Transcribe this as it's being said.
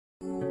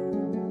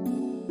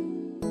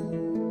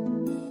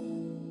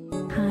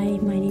Hi,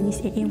 my name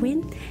is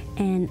Ewin,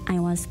 and I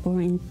was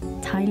born in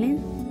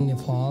Thailand.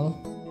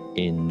 Nepal.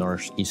 In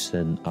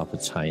northeastern of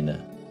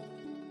China.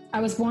 I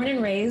was born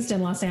and raised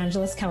in Los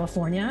Angeles,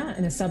 California,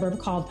 in a suburb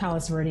called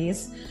Palos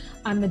Verdes.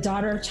 I'm the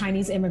daughter of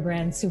Chinese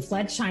immigrants who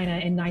fled China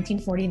in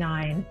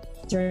 1949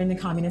 during the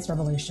Communist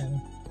Revolution.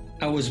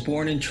 I was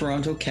born in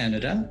Toronto,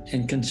 Canada,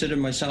 and consider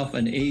myself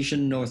an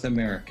Asian North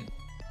American.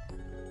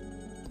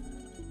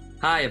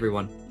 Hi,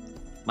 everyone.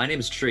 My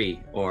name is Tree,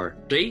 or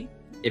Tri,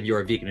 if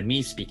you're a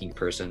Vietnamese-speaking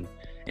person,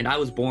 and I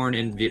was born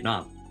in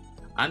Vietnam.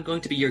 I'm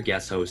going to be your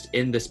guest host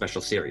in this special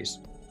series.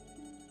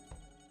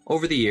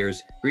 Over the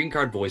years, Green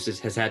Card Voices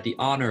has had the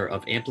honor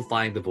of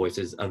amplifying the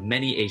voices of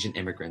many Asian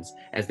immigrants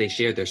as they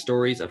share their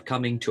stories of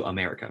coming to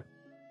America.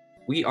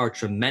 We are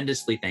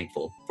tremendously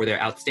thankful for their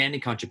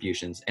outstanding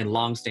contributions and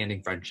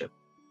long-standing friendship.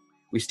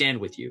 We stand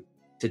with you,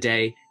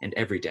 today and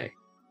every day.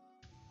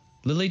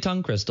 Lily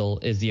Tung-Crystal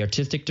is the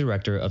artistic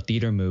director of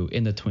Theater Mu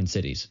in the Twin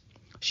Cities.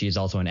 She is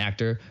also an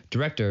actor,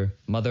 director,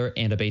 mother,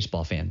 and a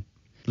baseball fan.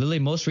 Lily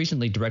most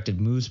recently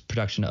directed Mu's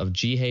production of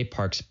Ji-hae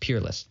Park's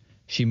Peerless.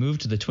 She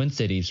moved to the Twin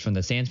Cities from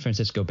the San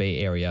Francisco Bay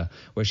Area,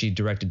 where she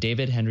directed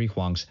David Henry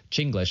Hwang's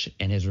Chinglish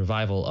and his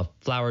revival of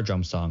Flower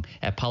Drum Song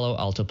at Palo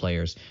Alto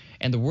Players,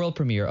 and the world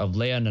premiere of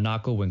Leah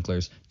Nanako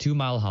Winkler's 2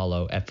 Mile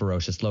Hollow at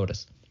Ferocious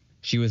Lotus.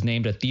 She was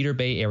named a Theater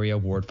Bay Area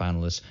Award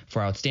finalist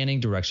for Outstanding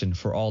Direction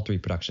for all 3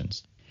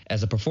 productions.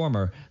 As a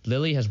performer,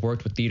 Lily has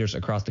worked with theaters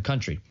across the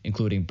country,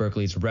 including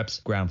Berkeley's Reps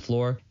Ground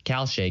Floor,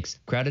 Cal Shakes,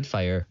 Crowded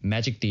Fire,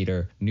 Magic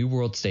Theater, New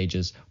World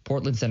Stages,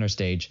 Portland Center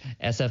Stage,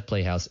 SF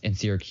Playhouse, and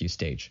Syracuse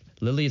Stage.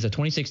 Lily is a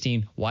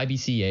 2016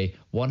 YBCA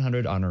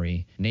 100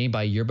 honoree, named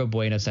by Yerba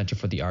Buena Center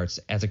for the Arts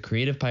as a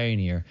creative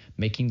pioneer,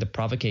 making the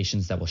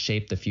provocations that will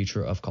shape the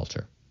future of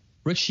culture.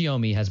 Rick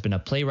Shiomi has been a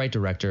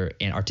playwright-director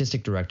and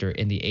artistic director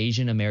in the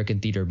Asian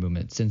American theater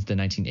movement since the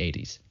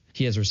 1980s.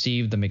 He has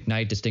received the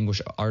McKnight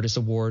Distinguished Artist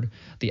Award,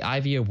 the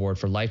Ivy Award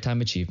for Lifetime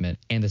Achievement,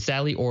 and the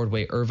Sally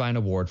Ordway Irvine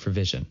Award for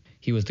Vision.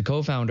 He was the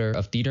co-founder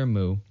of Theater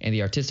Mu and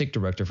the artistic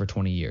director for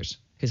 20 years.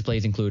 His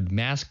plays include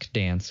Masked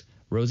Dance,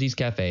 Rosie's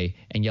Cafe,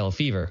 and Yellow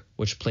Fever,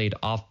 which played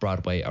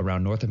off-Broadway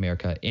around North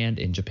America and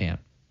in Japan.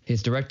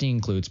 His directing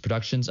includes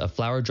productions of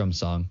Flower Drum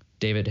Song,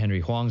 David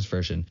Henry Hwang's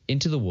version,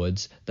 Into the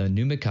Woods, The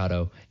New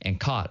Mikado, and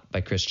Caught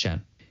by Chris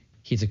Chen.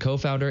 He's a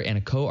co-founder and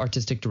a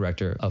co-artistic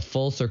director of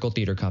Full Circle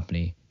Theater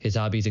Company. His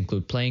hobbies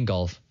include playing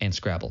golf and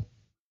Scrabble.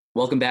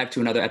 Welcome back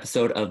to another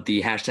episode of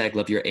the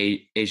Love Your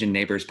Asian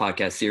Neighbors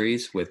podcast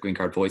series with Green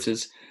Card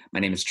Voices. My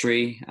name is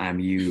Tree.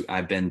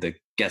 I've been the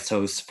guest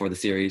host for the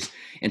series.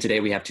 And today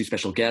we have 2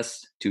 special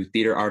guests, 2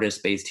 theater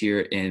artists based here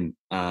in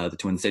the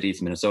Twin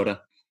Cities, Minnesota.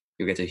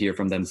 You'll get to hear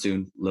from them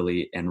soon,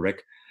 Lily and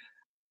Rick.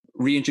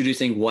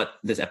 Reintroducing what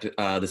this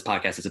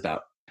podcast is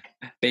about.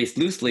 Based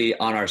loosely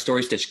on our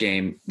Story Stitch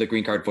game, the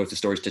Green Card Voices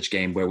Story Stitch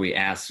game, where we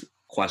ask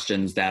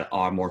questions that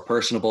are more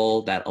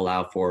personable, that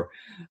allow for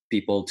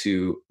people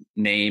to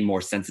name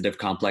more sensitive,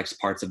 complex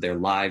parts of their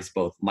lives,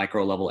 both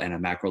micro level and a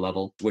macro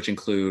level, which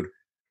include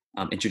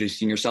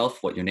introducing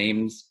yourself, what your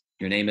name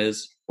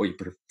is, what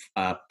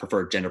your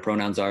preferred gender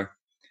pronouns are,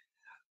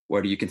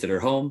 where do you consider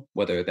home,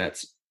 whether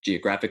that's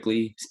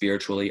geographically,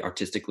 spiritually,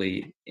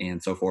 artistically,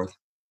 and so forth.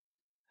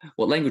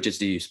 What languages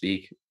do you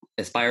speak,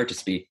 aspire to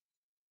speak,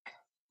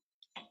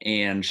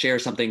 and share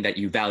something that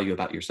you value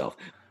about yourself.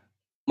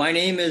 My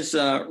name is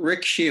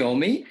Rick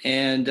Shiomi,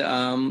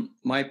 and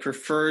my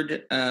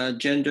preferred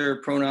gender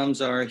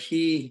pronouns are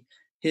he,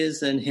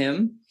 his, and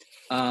him.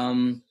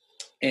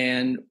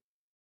 And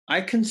I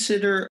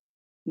consider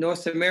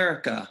North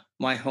America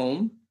my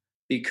home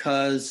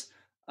because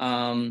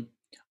I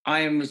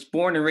was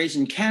born and raised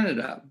in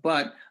Canada,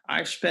 but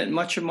I've spent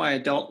much of my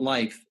adult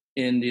life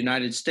in the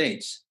United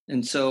States.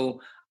 And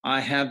so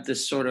I have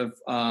this sort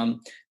of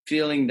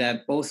feeling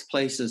that both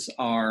places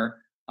are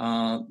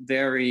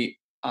very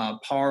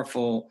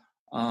powerful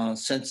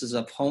senses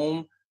of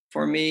home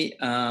for me.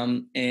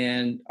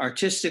 And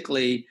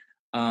artistically,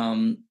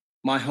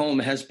 my home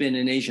has been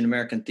in Asian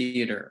American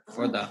theater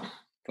for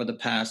the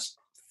past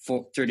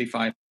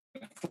 35,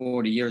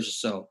 40 years or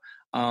so.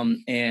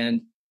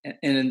 And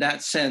in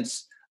that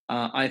sense,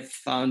 I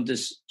found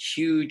this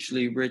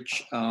hugely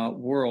rich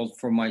world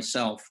for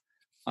myself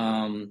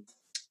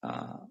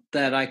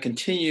that I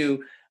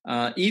continue,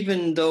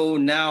 even though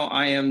now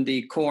I am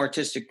the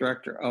co-artistic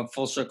director of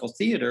Full Circle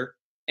Theater,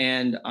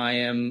 and I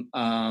am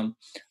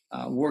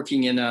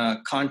working in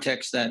a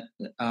context that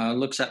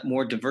looks at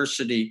more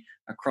diversity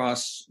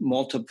across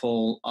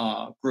multiple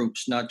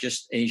groups, not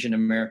just Asian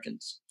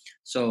Americans.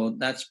 So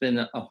that's been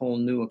a whole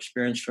new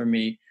experience for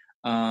me.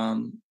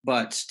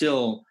 But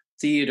still,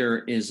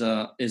 theater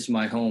is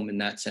my home in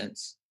that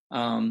sense.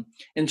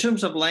 In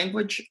terms of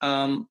language,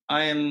 I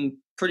am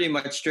pretty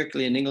much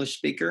strictly an English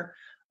speaker.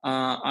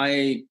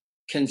 I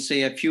can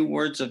say a few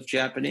words of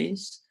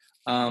Japanese,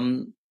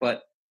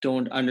 but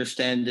don't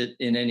understand it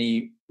in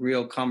any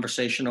real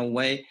conversational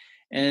way.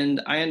 And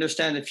I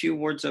understand a few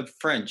words of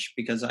French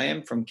because I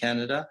am from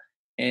Canada.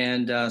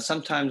 And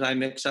sometimes I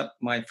mix up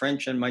my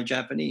French and my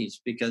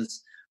Japanese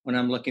because when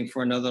I'm looking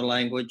for another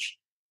language,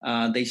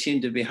 they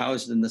seem to be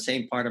housed in the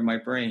same part of my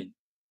brain.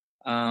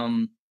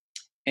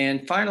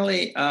 And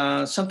finally,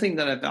 something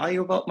that I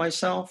value about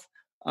myself,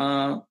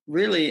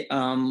 really,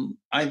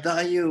 I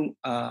value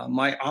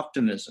my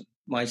optimism,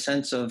 my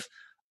sense of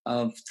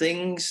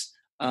things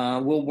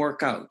will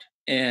work out,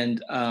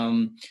 and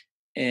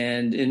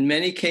in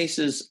many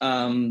cases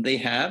they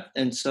have,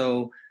 and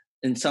so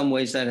in some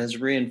ways that has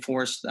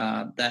reinforced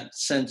that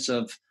sense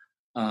of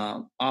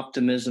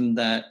optimism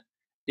that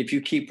if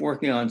you keep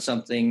working on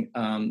something,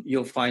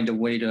 you'll find a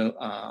way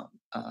to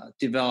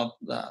develop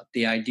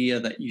the idea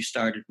that you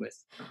started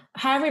with.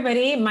 Hi,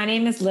 everybody. My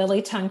name is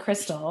Lily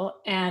Tung-Crystal,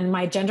 and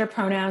my gender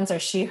pronouns are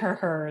she, her,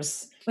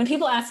 hers. When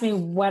people ask me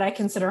what I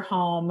consider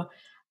home,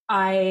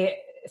 I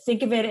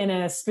think of it in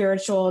a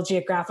spiritual,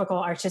 geographical,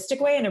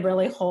 artistic way, in a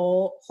really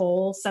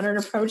whole-centered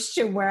approach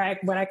to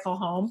what I call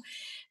home.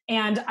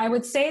 And I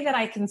would say that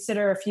I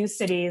consider a few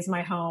cities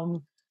my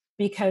home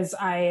because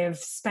I have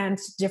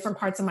spent different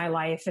parts of my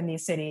life in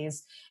these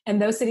cities.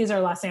 And those cities are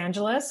Los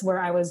Angeles, where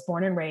I was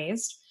born and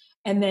raised,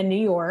 and then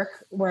New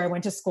York, where I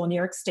went to school, New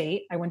York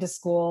State. I went to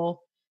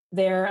school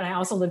there, and I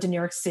also lived in New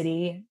York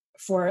City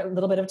for a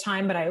little bit of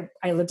time, but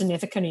I lived in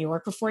Ithaca, New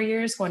York for 4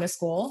 years going to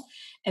school.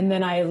 And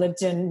then I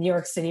lived in New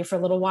York City for a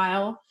little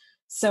while.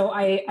 So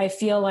I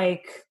feel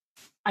like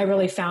I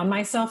really found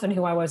myself and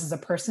who I was as a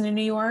person in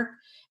New York.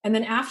 And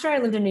then after I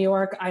lived in New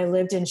York, I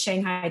lived in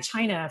Shanghai,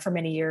 China for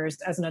many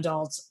years as an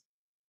adult,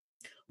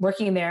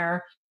 working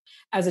there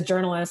as a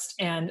journalist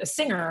and a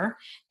singer.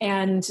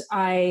 And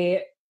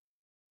I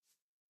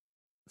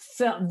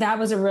felt that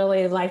was a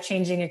really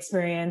life-changing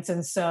experience.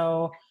 And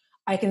so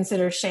I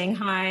consider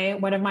Shanghai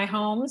one of my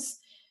homes.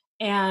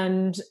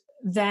 And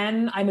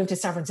then I moved to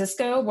San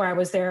Francisco, where I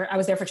was there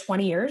for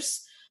 20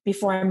 years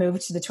before I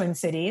moved to the Twin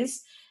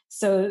Cities.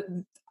 So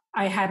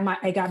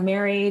I got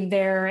married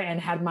there and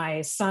had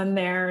my son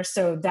there.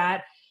 So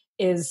that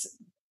is,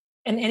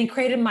 and he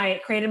created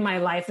my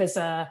life as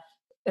a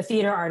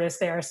theater artist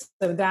there.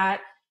 So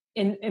that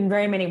in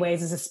very many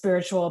ways is a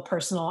spiritual,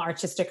 personal,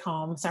 artistic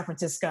home, San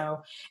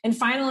Francisco. And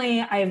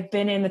finally, I've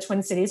been in the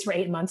Twin Cities for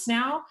 8 months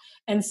now.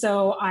 And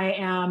so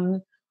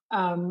I'm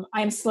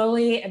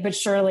slowly but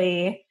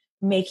surely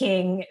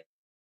making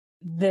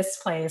this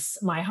place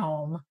my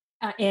home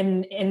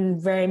in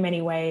very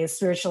many ways,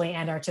 spiritually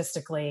and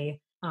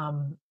artistically,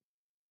 and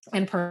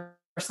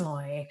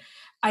personally.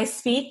 I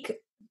speak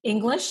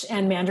English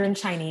and Mandarin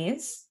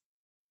Chinese.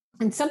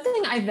 And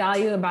something I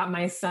value about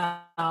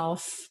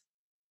myself,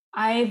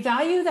 I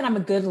value that I'm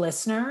a good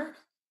listener,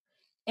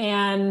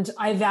 and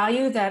I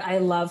value that I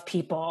love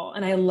people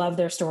and I love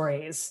their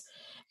stories.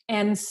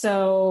 And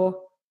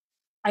so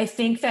I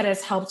think that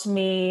has helped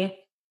me,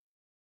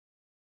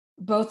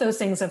 both those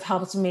things have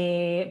helped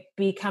me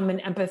become an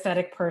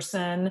empathetic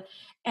person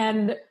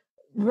and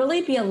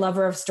really be a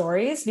lover of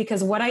stories,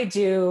 because what I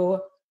do,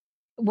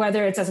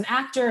 whether it's as an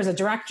actor, as a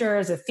director,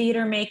 as a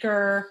theater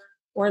maker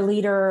or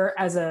leader,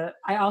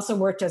 I also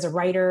worked as a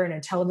writer and a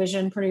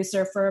television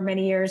producer for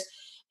many years.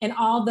 And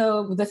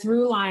although the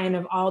through line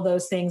of all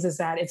those things is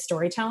that it's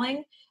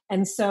storytelling.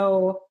 And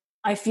so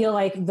I feel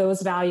like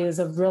those values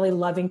of really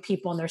loving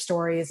people and their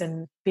stories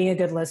and being a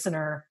good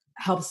listener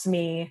helps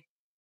me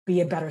be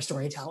a better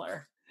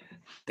storyteller.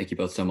 Thank you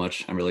both so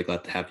much. I'm really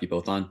glad to have you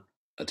both on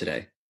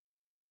today.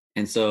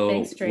 And so,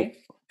 thanks, Trey.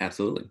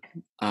 Absolutely.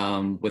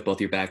 With both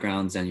your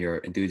backgrounds and your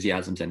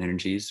enthusiasms and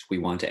energies, we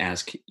want to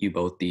ask you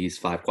both these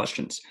 5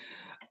 questions.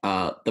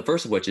 The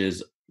first of which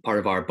is part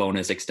of our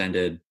bonus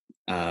extended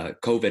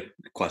COVID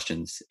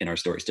questions in our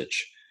Story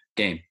Stitch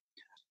game.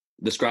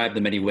 Describe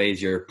the many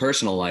ways your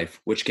personal life,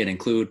 which can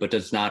include but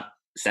does not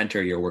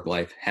center your work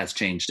life, has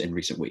changed in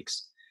recent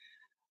weeks.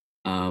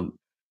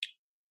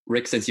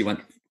 Rick, since you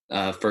went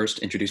first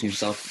introducing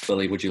yourself,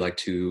 Lily, would you like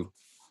to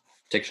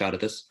take a shot at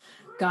this?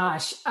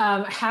 Gosh,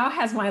 how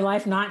has my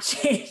life not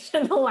changed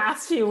in the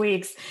last few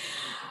weeks?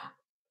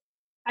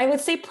 I would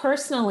say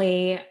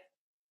personally,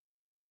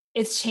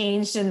 it's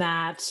changed in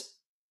that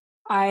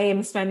I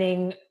am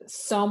spending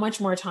so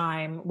much more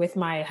time with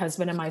my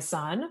husband and my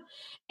son,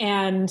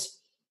 and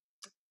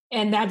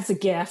that's a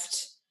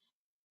gift.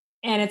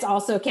 And it's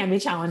also can be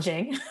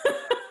challenging.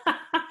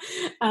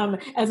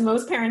 As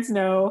most parents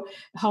know,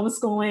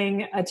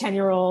 homeschooling a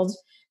 10-year-old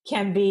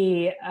can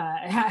be,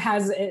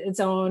 has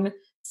its own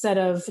set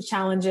of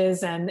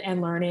challenges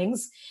and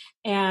learnings.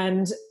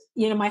 And,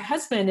 my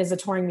husband is a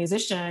touring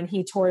musician.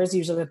 He tours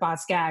usually with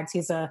Boz Scaggs.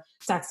 He's a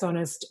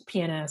saxophonist,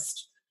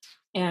 pianist,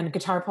 and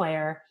guitar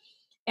player.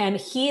 And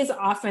he's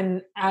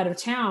often out of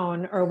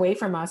town or away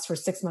from us for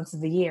 6 months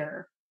of the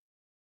year.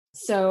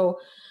 So,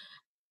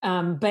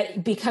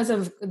 but because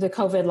of the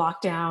COVID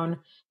lockdown,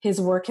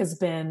 his work has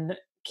been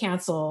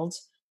canceled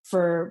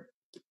for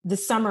the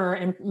summer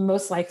and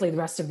most likely the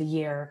rest of the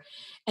year.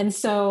 And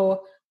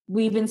so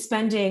we've been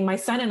spending, my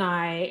son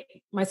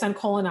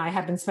Cole and I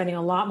have been spending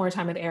a lot more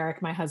time with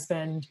Eric, my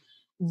husband,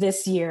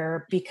 this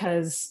year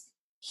because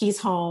he's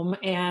home,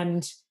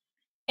 and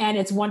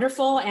it's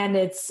wonderful. And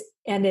it's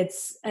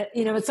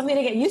something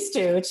to get used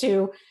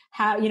to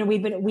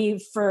we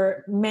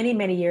for many,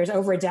 many years,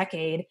 over a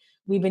decade,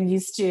 we've been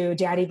used to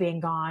Daddy being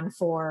gone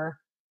for,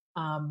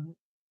 a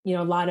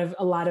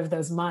lot of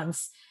those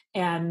months.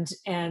 And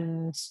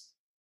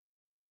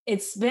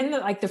it's been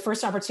like the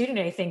first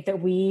opportunity, I think,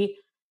 that we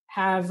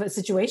have a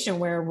situation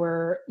where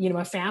we're,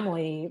 a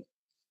family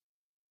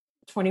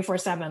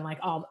 24/7, like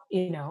all,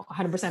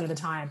 100% of the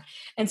time.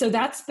 And so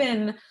that's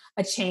been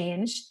a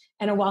change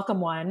and a welcome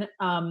one.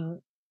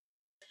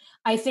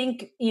 I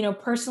think,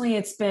 personally,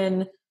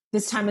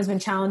 this time has been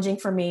challenging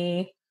for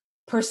me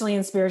personally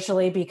and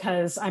spiritually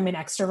because I'm an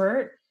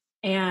extrovert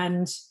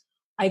and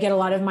I get a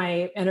lot of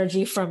my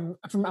energy from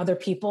other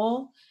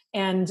people,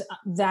 and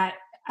I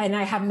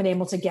haven't been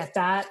able to get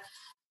that.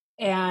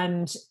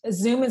 And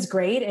Zoom is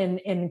great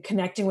in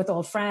connecting with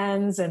old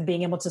friends and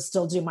being able to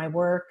still do my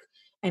work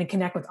and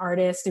connect with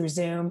artists through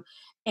Zoom.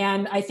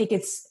 And I think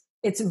it's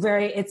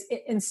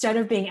instead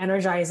of being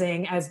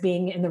energizing as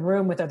being in the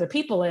room with other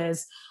people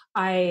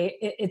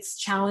it's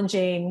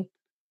challenging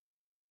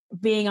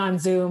being on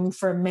Zoom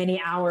for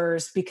many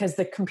hours because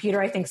the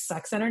computer, I think,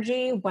 sucks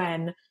energy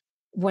when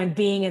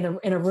being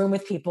in a room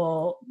with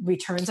people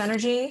returns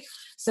energy.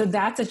 So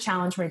that's a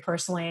challenge for me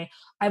personally.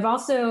 I've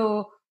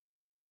also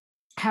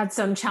had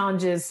some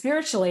challenges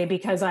spiritually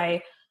because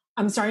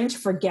I'm starting to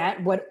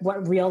forget what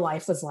real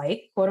life was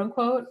like, quote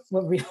unquote,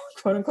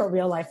 quote unquote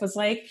real life was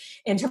like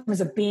in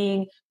terms of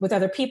being with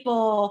other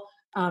people,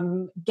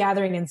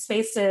 gathering in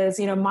spaces.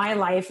 My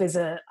life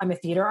I'm a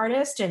theater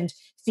artist, and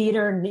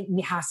theater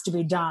has to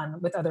be done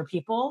with other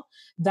people.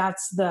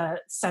 That's the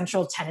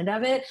central tenet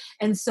of it.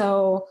 And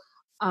so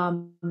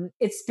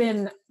it's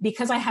been,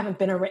 because I haven't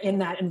been in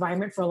that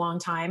environment for a long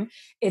time,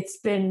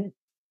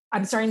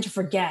 I'm starting to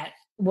forget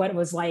what it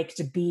was like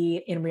to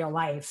be in real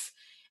life.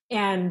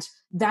 And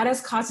that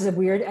has caused a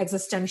weird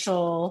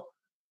existential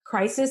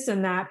crisis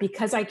in that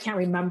because I can't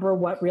remember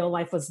what real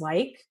life was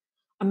like,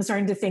 I'm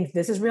starting to think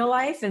this is real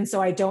life. And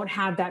so I don't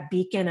have that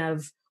beacon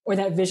or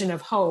that vision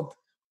of hope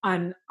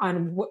on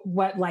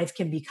what life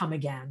can become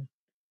again.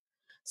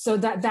 So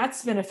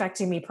that's been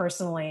affecting me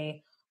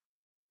personally.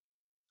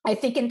 I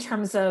think in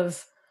terms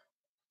of,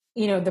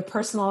 the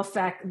personal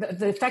effect,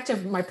 the effect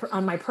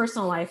on my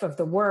personal life of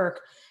the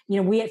work,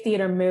 we at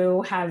Theater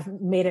Moo have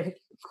made a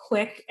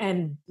quick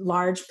and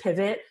large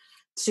pivot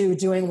to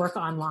doing work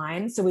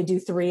online. So we do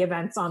 3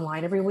 events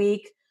online every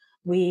week.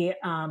 We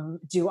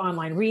do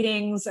online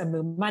readings and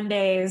Moo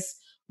Mondays.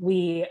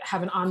 We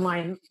have an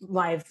online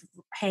live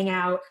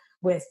hangout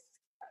with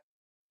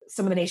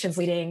some of the nation's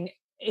leading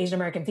Asian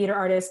American theater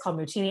artists called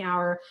Mootini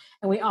Hour.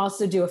 And we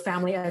also do a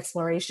family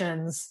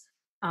explorations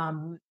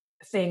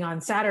thing on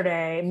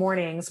Saturday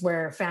mornings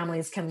where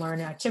families can learn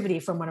an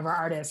activity from one of our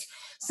artists.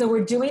 So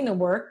we're doing the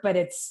work, but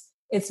it's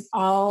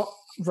all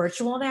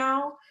virtual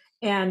now.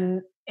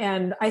 And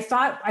I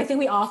think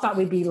we all thought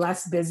we'd be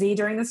less busy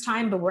during this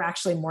time, but we're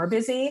actually more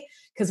busy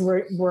because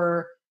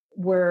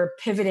we're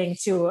pivoting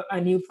to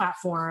a new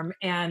platform,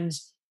 and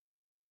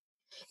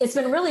it's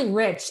been really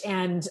rich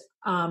and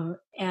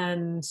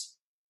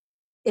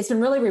it's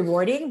been really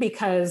rewarding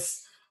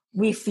because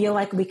we feel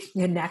like we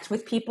can connect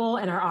with people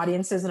and our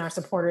audiences and our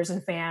supporters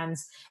and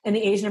fans and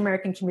the Asian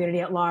American community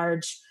at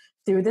large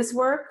through this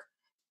work.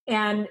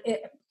 And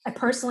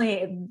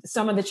personally,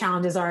 some of the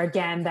challenges are,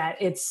 again,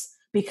 that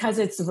because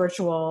it's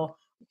virtual,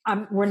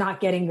 we're not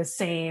getting the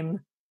same,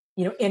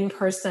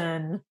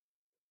 in-person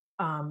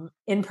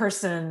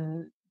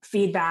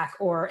feedback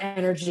or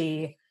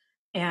energy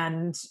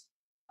and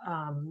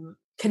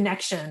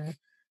connection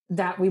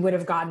that we would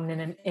have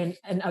gotten in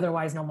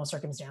otherwise normal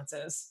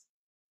circumstances.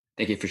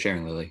 Thank you for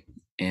sharing, Lily.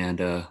 And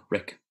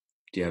Rick,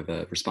 do you have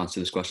a response to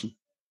this question?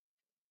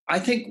 I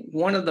think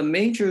one of the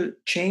major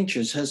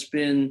changes has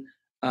been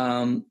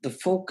the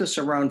focus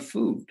around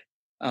food,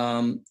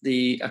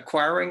 the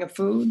acquiring of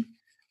food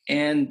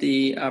and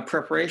the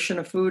preparation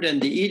of food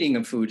and the eating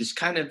of food. It's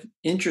kind of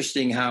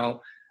interesting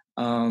how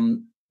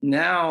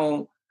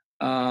now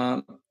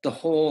the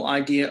whole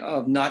idea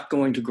of not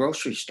going to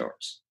grocery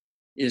stores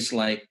is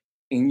like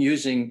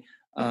using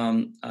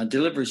a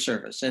delivery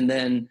service and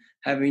then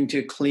having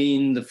to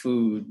clean the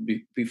food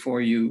before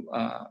you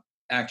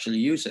actually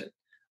use it.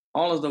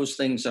 All of those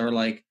things are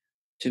like,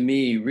 to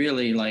me,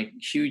 really like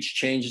huge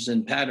changes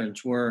in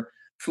patterns where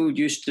food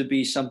used to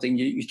be something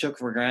you took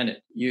for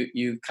granted.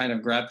 You kind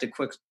of grabbed a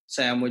quick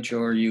sandwich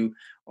or you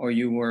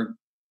were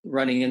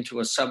running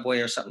into a Subway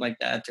or something like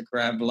that to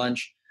grab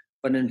lunch.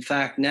 But in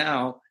fact,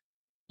 now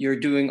you're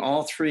doing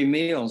all 3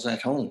 meals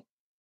at home.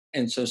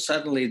 And so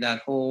suddenly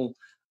that whole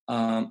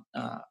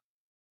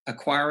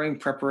acquiring,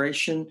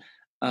 preparation,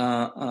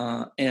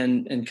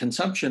 and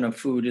consumption of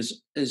food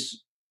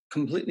is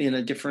completely in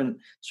a different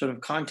sort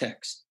of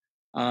context.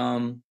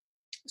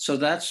 So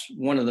that's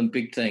one of the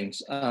big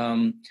things.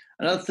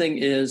 Another thing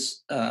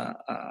is,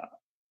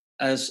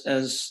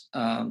 as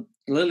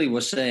Lily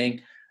was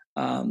saying,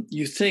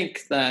 you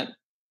think that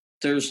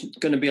there's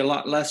going to be a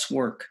lot less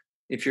work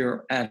if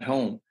you're at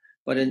home.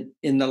 But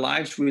in the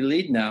lives we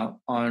lead now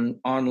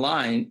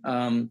online,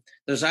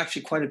 there's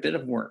actually quite a bit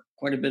of work,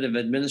 quite a bit of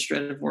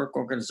administrative work,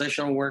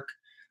 organizational work,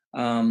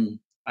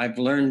 I've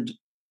learned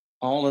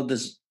all of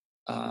this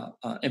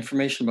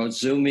information about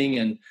Zooming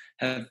and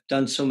have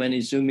done so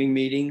many Zooming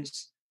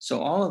meetings. So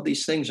all of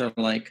these things are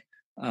like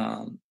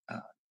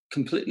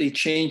completely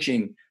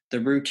changing the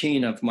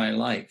routine of my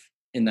life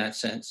in that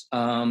sense.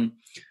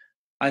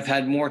 I've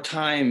had more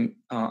time.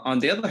 On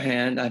the other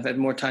hand, I've had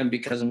more time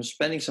because I'm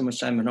spending so much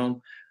time at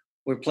home.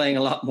 We're playing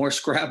a lot more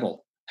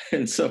Scrabble.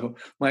 And so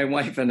my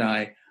wife and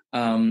I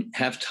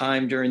have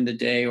time during the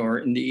day or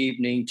in the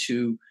evening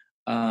to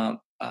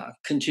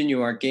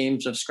continue our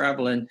games of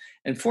Scrabble.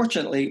 And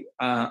fortunately,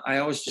 I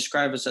always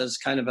describe us as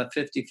kind of a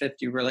 50-50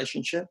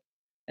 relationship.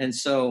 And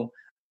so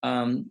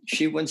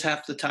she wins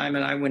half the time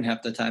and I win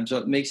half the time. So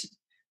it makes it,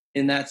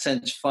 in that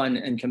sense, fun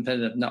and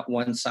competitive, not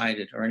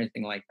one-sided or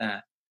anything like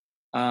that.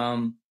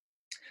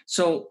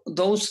 So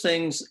those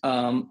things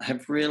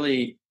have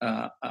really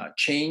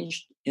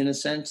changed in a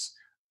sense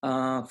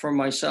for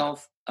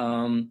myself.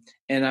 And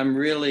I'm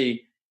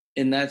really,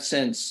 in that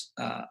sense,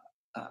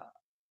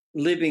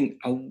 living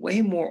a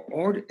way more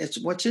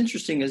what's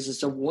interesting is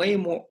it's a way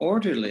more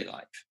orderly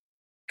life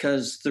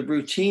because the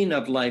routine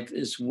of life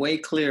is way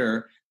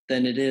clearer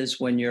than it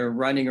is when you're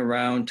running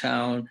around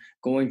town,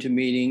 going to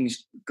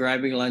meetings,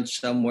 grabbing lunch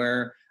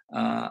somewhere,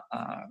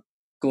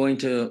 going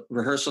to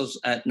rehearsals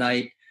at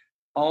night.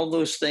 All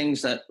those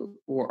things that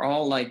were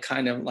all like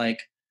kind of like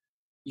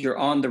you're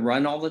on the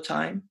run all the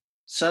time.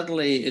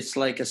 Suddenly it's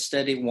like a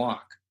steady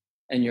walk,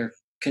 and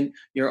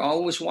you're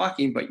always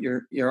walking, but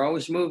you're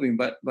always moving,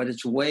 but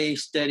it's way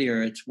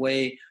steadier. It's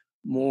way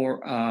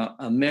more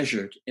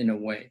measured in a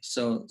way.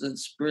 So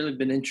it's really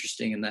been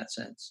interesting in that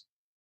sense.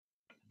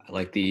 I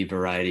like the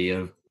variety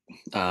of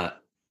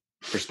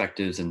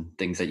perspectives and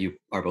things that you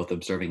are both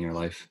observing in your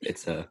life.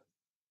 It's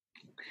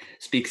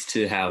speaks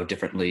to how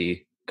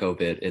differently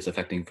COVID is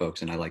affecting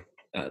folks, and I like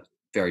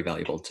very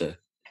valuable to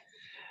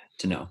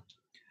know.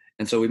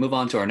 And so we move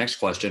on to our next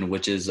question,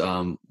 which is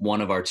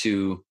one of our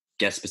two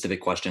guest-specific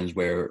questions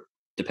where,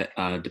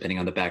 depending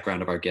on the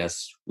background of our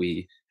guests,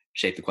 we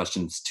shape the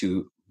questions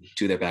to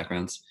their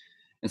backgrounds.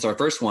 And so our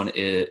first one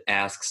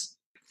asks,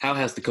 how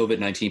has the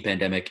COVID-19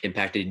 pandemic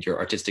impacted your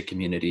artistic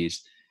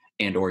communities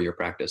and or your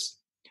practice?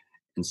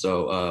 And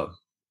so,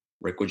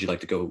 Rick, would you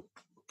like to go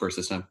first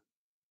this time?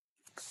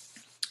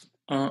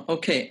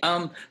 Okay.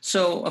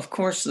 So, of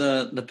course,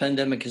 the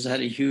pandemic has had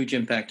a huge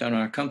impact on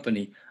our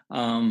company.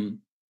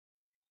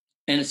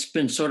 And it's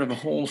been sort of a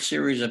whole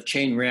series of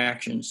chain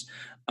reactions.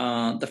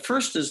 The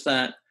first is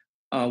that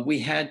we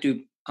had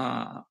to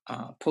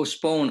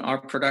postpone our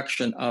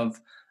production of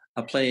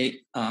a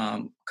play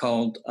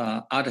called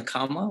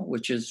Atacama,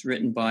 which is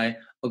written by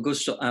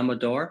Augusto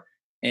Amador.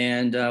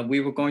 And we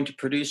were going to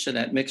produce it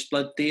at Mixed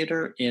Blood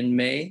Theater in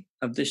May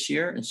of this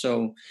year. And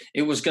so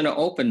it was going to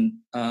open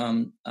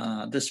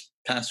this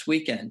past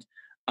weekend.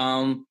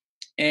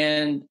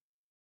 And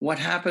what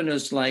happened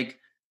is like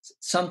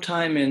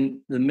sometime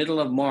in the middle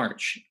of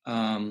March,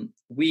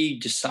 we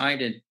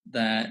decided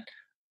that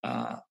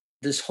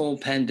this whole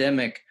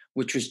pandemic,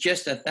 which was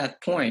just at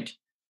that point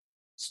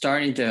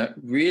starting to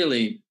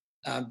really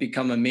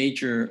become a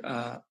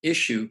major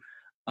issue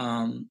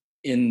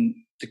in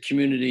the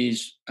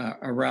communities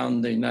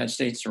around the United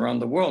States, around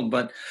the world,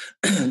 but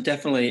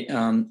definitely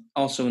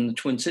also in the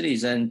Twin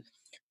Cities. And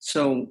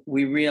so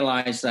we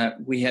realized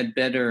that we had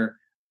better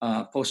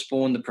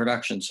postpone the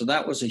production. So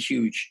that was a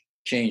huge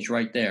change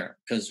right there,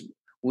 because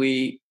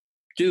we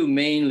do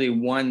mainly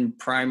one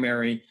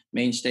primary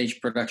main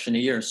stage production a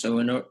year. So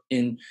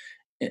in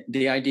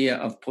the idea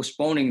of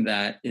postponing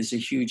that is a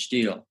huge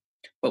deal.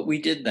 But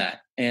we did that.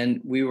 And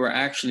we were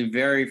actually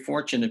very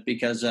fortunate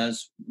because,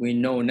 as we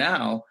know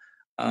now,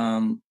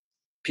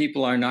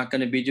 people are not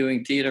going to be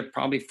doing theater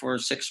probably for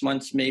 6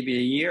 months, maybe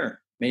a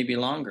year, maybe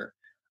longer,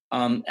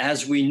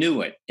 as we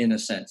knew it, in a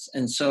sense.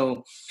 And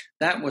so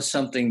that was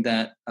something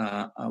that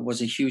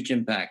was a huge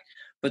impact.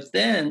 But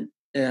then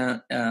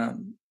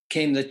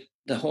came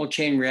the whole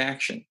chain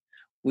reaction.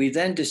 We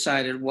then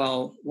decided,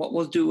 well, what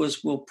we'll do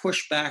is we'll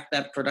push back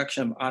that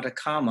production of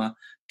Atacama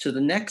to the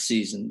next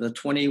season, the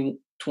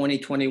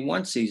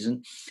 2021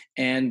 season.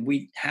 And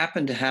we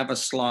happened to have a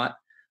slot,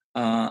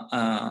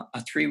 a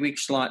 3-week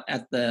slot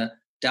at the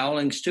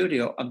Dowling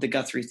studio of the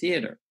Guthrie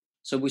Theater.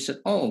 So we said,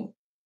 oh,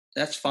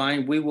 that's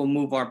fine. We will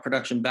move our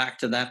production back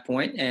to that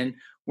point. And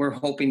we're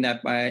hoping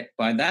that by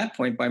that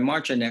point, by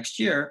March of next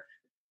year,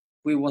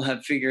 we will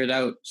have figured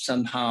out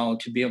somehow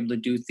to be able to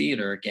do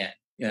theater again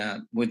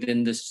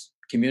within this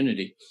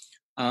community.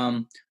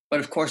 But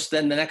of course,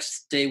 then the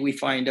next day we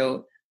find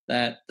out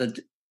that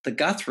the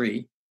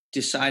Guthrie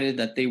decided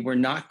that they were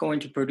not going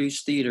to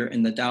produce theater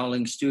in the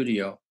Dowling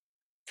studio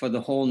for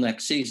the whole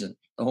next season,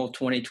 the whole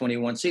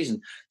 2021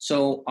 season.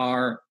 So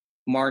our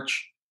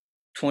March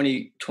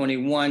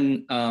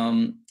 2021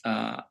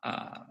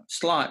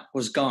 slot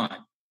was gone.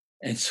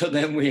 And so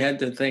then we had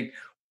to think,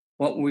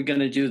 what were we going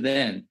to do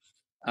then?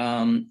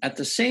 At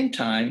the same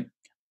time,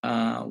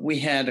 we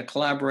had a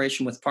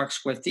collaboration with Park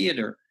Square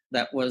Theater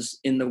that was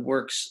in the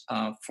works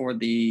for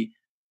the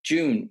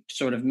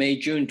May,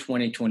 June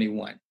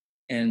 2021.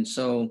 And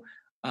so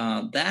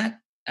that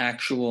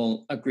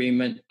actual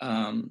agreement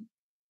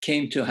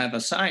came to have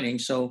a signing.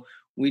 So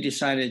we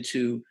decided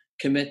to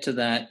commit to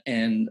that,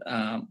 and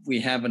we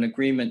have an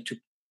agreement to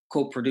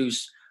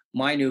co-produce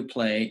my new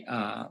play,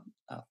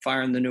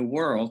 Fire in the New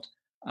World,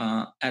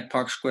 at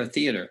Park Square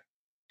Theater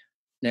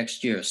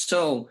next year.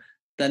 So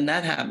then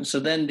that happened. So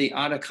then the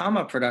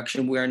Atacama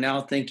production, we are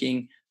now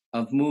thinking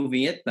of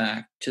moving it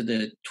back to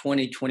the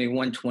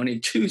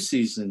 2021-22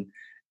 season,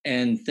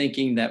 and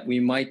thinking that we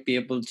might be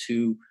able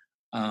to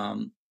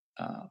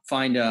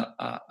find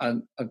a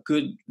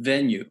good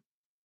venue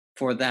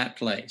for that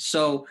play.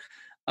 So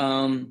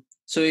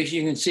so as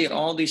you can see,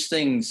 all these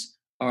things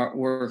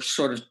were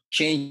sort of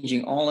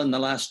changing all in the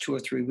last 2 or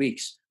 3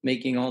 weeks,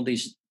 making all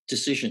these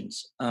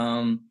decisions.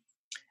 And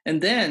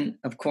then,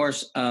 of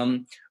course,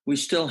 we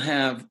still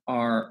have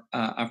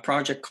a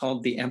project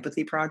called the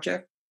Empathy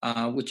Project,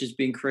 which is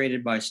being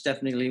created by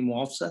Stephanie Lee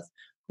Walseth,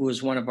 who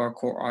is one of our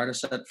core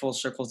artists at Full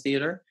Circle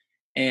Theater.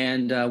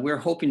 And we're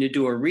hoping to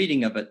do a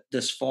reading of it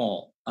this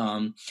fall.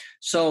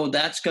 So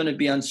that's going to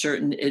be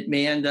uncertain. It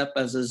may end up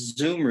as a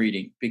Zoom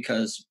reading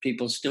because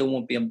people still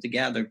won't be able to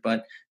gather.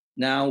 But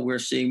now we're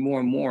seeing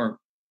more and more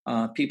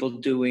people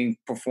doing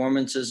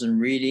performances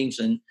and readings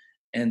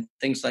and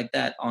things like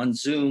that on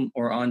Zoom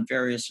or on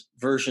various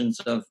versions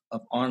of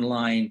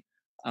online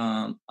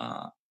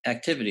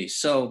activities.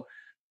 So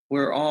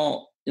we're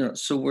all,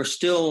 so we're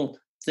still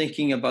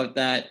thinking about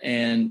that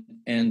and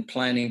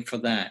planning for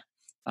that.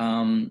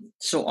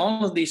 So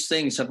all of these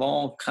things have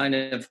all kind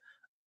of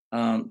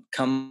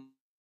come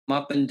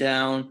up and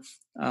down.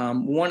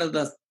 One of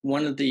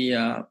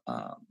the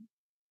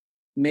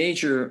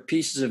major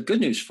pieces of good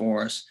news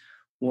for us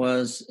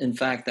was, in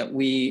fact, that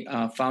we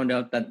found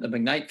out that the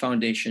McKnight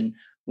Foundation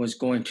was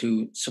going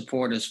to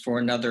support us for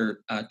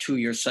another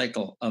 2-year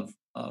cycle of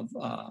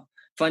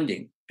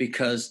funding,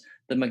 because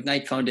the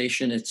McKnight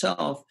Foundation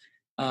itself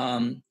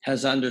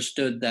has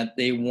understood that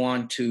they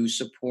want to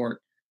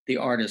support the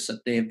artists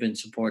that they have been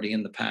supporting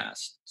in the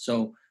past.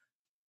 So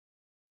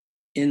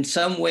in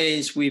some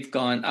ways, we've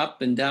gone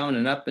up and down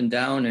and up and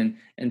down,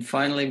 and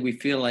finally we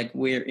feel like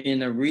we're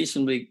in a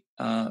reasonably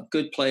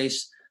good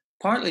place,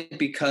 partly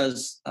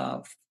because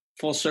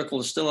Full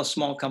Circle is still a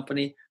small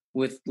company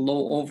with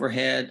low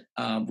overhead.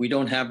 We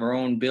don't have our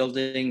own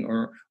building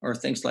or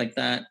things like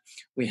that.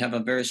 We have a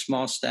very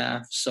small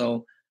staff.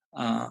 So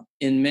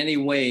in many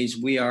ways,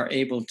 we are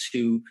able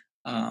to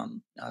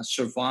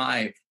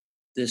survive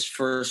this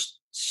first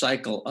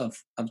cycle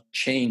of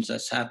change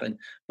that's happened.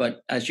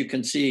 But as you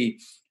can see,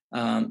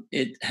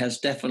 it has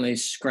definitely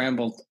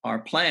scrambled our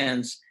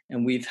plans,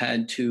 and we've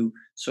had to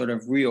sort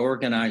of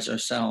reorganize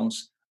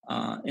ourselves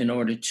in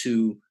order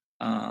to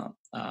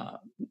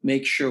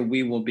make sure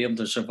we will be able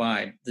to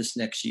survive this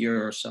next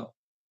year or so.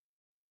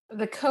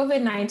 The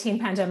COVID-19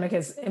 pandemic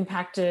has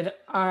impacted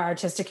our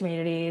artistic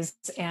communities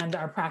and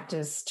our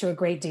practice to a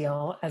great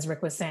deal, as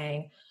Rick was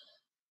saying.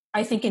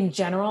 I think in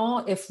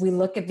general, if we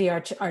look at the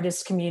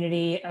artist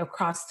community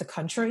across the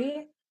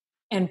country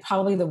and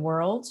probably the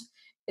world,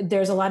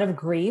 there's a lot of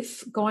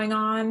grief going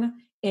on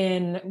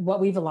in what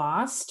we've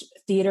lost.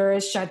 Theater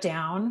is shut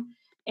down.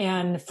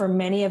 And for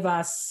many of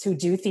us who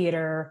do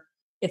theater,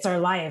 it's our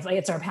life,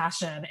 it's our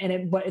passion,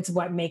 and it's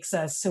what makes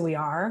us who we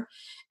are.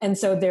 And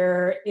so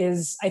there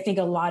is, I think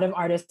a lot of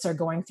artists are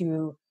going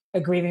through a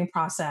grieving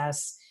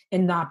process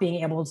and not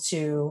being able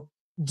to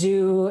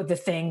do the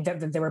thing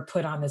that they were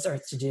put on this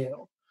earth to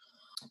do.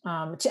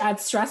 To add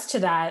stress to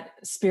that,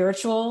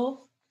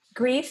 spiritual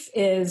grief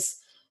is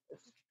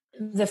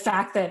the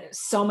fact that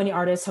so many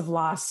artists have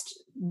lost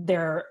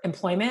their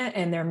employment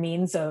and their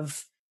means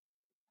of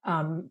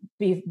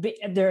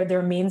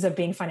their means of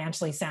being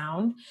financially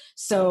sound.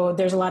 So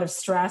there's a lot of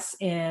stress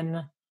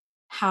in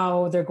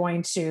how they're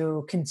going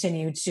to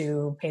continue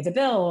to pay the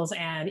bills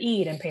and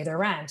eat and pay their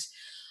rent.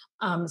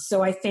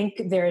 So I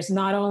think there's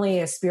not only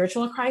a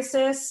spiritual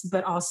crisis,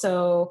 but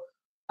also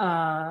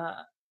a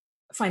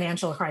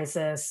financial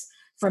crisis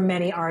for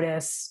many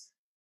artists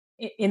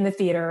in the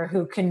theater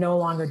who can no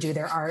longer do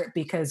their art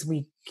because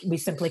we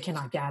simply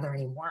cannot gather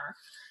anymore.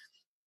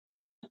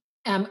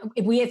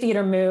 We at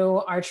Theater Mu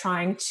are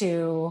trying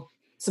to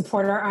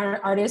support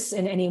our artists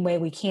in any way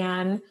we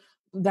can.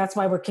 That's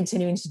why we're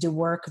continuing to do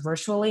work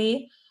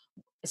virtually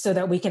so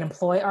that we can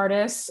employ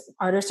artists.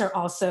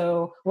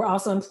 We're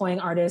also employing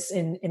artists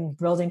in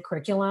building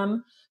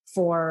curriculum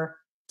for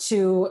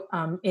 2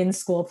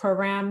 in-school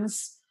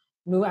programs,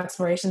 Mu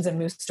Explorations and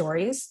Mu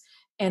Stories.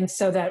 And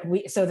so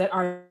that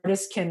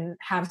artists can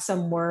have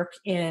some work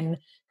in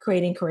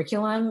creating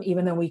curriculum,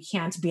 even though we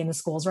can't be in the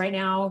schools right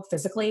now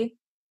physically.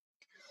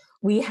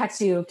 We had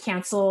to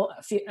cancel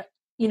a few,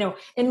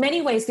 in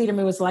many ways, Theater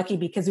Mu was lucky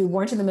because we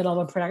weren't in the middle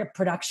of a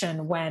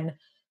production when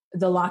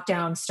the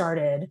lockdown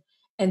started.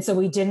 And so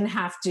we didn't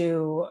have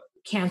to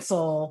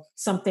cancel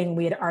something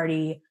we had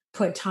already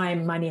put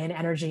time, money, and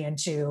energy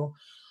into.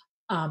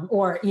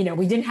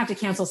 We didn't have to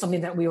cancel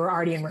something that we were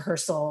already in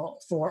rehearsal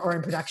for or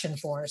in production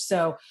for.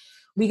 So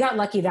we got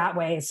lucky that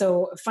way.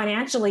 So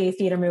financially,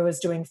 Theater Mu is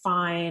doing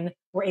fine.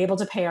 We're able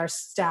to pay our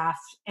staff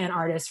and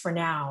artists for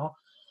now.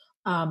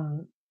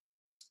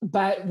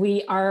 But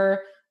we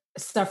are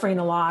suffering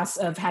the loss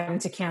of having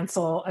to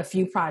cancel a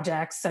few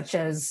projects, such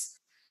as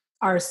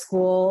our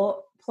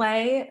school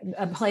play,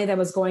 a play that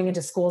was going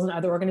into schools and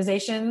other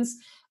organizations,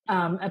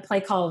 a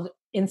play called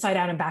Inside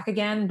Out and Back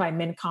Again by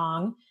Min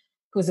Kong,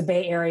 who's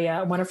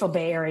a wonderful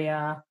Bay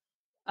Area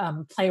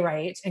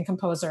playwright and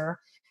composer.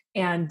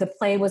 And the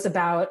play was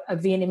about a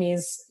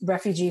Vietnamese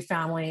refugee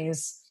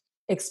family's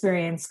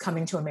experience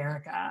coming to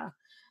America.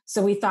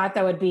 So we thought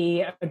that would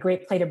be a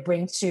great play to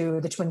bring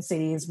to the Twin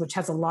Cities, which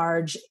has a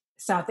large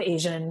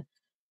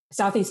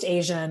Southeast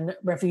Asian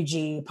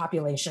refugee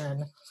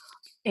population.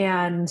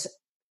 And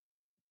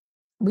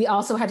we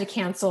also had to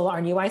cancel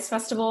our New Ice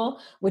Festival,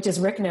 which, as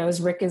Rick knows,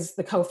 Rick is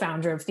the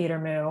co-founder of Theater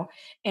Moo.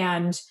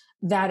 And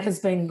that has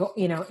been,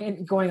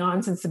 going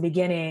on since the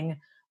beginning.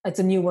 It's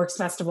a new works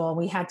festival.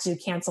 We had to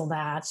cancel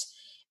that.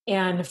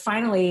 And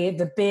finally,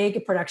 the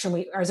big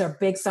production, as our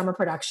big summer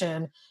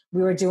production,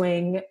 we were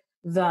doing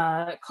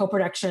the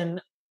co-production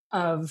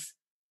of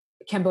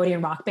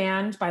Cambodian Rock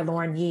Band by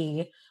Lauren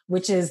Yee,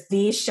 which is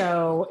the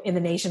show in the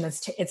nation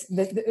it's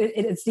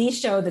the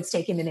show that's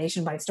taking the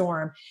nation by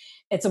storm.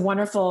 It's a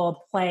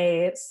wonderful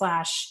play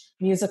 /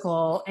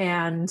 musical,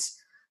 and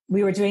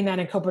we were doing that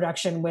in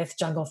co-production with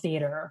Jungle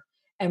Theater,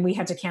 and we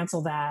had to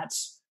cancel that.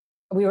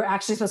 We were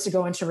actually supposed to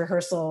go into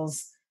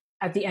rehearsals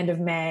at the end of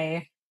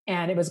May,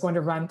 and it was going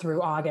to run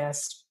through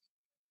August.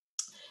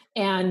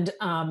 And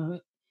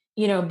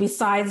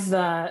besides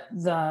the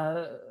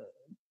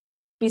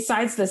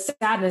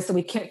sadness that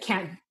we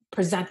can't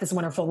present this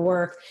wonderful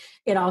work,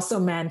 it also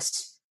meant,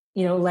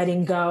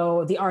 letting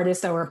go the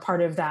artists that were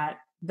part of that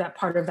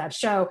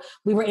show.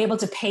 We were able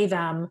to pay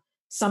them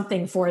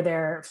something for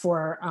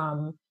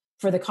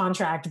the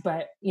contract,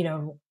 but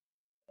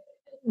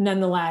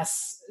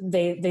nonetheless,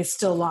 they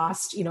still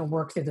lost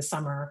work through the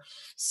summer.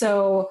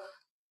 So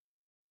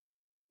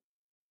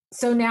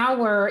now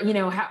we're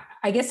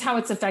I guess how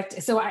it's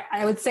affected. So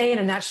I would say in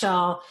a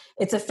nutshell,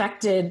 it's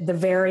affected the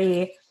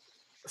very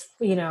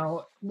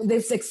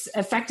this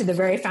affected the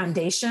very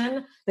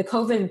foundation. The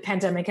COVID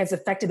pandemic has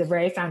affected the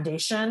very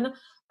foundation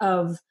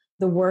of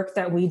the work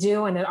that we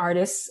do and the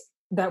artists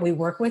that we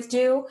work with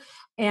do.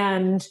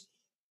 And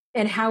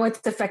how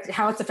it's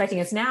affecting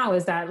us now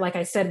is that, like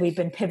I said, we've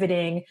been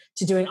pivoting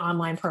to doing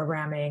online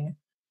programming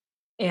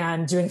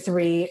and doing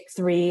three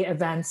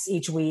events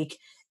each week.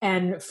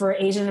 And for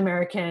Asian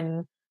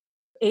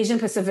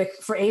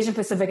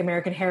Pacific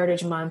American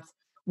Heritage Month,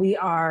 we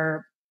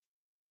are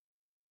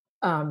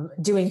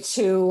doing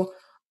two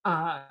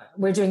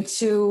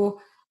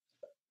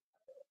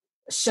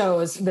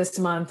shows this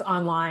month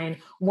online.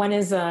 One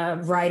is a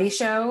variety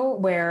show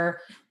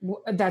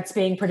that's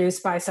being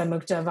produced by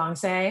Samukta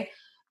Vangse,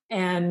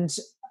 and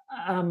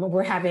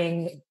we're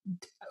having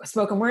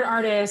spoken word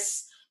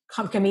artists,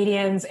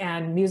 comedians,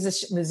 and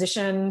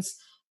musicians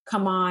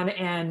come on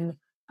and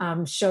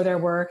show their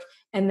work.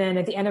 And then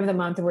at the end of the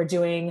month, we're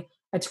doing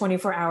a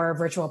 24-hour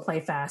virtual play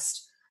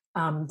fest.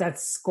 We're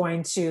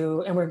going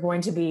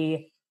to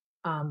be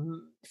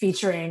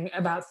featuring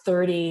about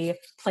 30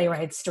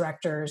 playwrights,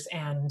 directors,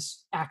 and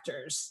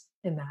actors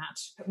in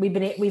that.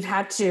 We've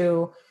had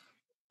to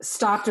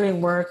stop doing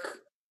work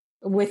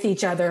with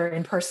each other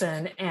in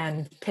person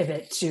and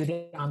pivot to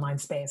the online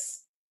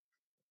space.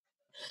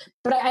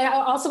 But I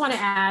also want to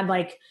add,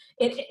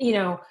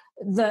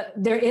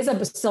 there is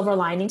a silver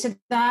lining to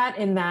that,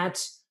 in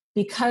that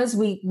because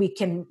we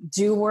can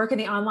do work in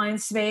the online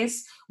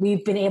space,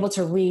 we've been able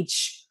to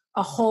reach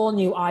a whole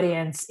new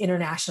audience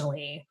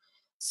internationally.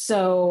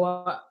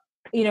 So,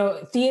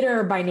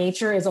 theater by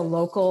nature is a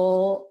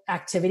local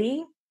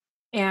activity,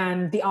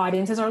 and the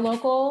audiences are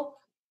local.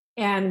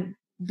 And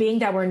being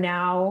that we're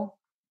now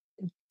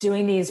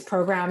doing these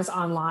programs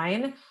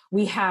online,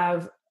 we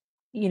have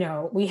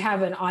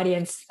an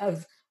audience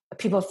of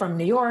people from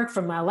New York,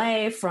 from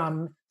LA,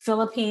 from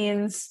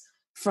Philippines,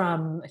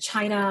 from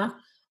China.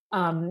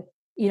 2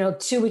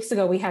 weeks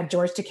ago, we had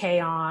George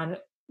Takei on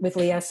with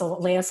Leah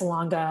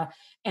Salonga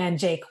and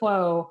Jay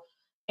Kuo.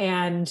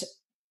 And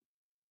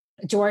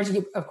George,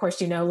 of course,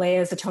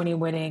 Leah is a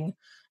Tony-winning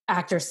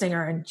actor,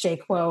 singer, and Jay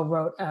Kuo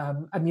wrote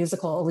a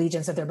musical,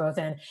 Allegiance, that they're both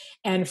in.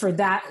 And for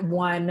that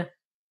one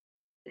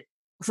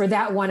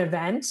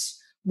event,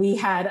 we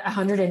had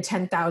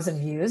 110,000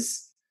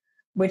 views,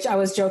 which I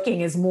was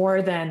joking is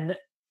more than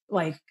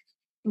the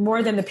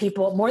number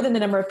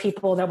of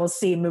people that will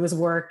see Moo's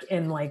work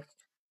in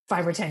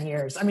 5 or 10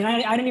 years. I mean,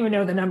 I don't even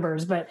know the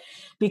numbers, but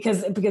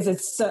because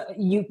it's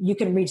you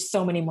can reach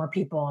so many more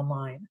people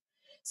online.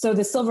 So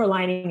the silver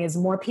lining is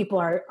more people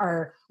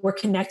we're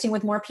connecting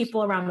with more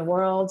people around the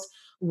world.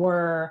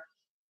 More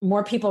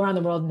people around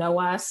the world know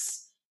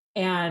us,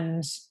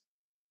 and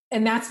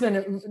that's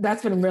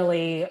been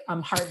really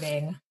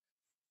heartening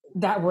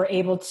that we're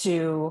able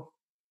to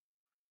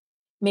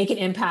make an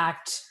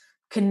impact,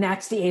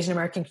 connect the Asian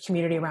American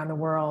community around the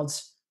world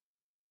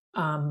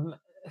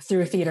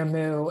through Theater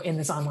Moo in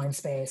this online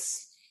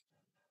space.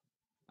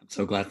 I'm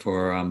so glad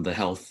for the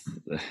health,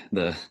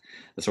 the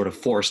sort of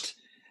forced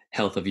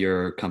health of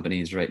your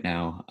companies right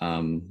now.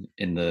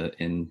 In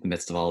the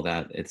midst of all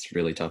that, it's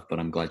really tough, but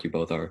I'm glad you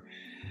both are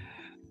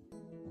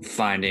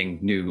finding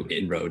new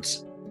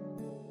inroads.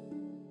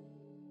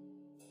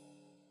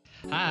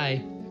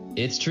 Hi,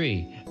 it's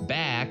Tree,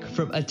 back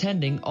from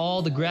attending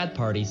all the grad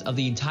parties of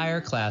the entire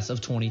class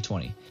of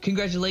 2020.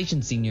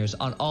 Congratulations, seniors,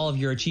 on all of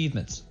your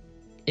achievements.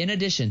 In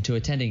addition to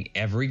attending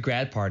every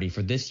grad party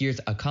for this year's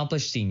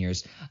accomplished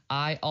seniors,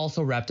 I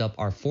also wrapped up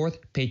our 4th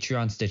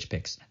Patreon Stitch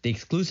Picks, the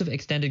exclusive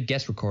extended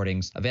guest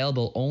recordings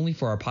available only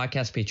for our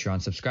podcast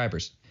Patreon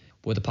subscribers.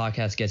 With the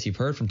podcast guests you've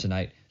heard from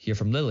tonight, hear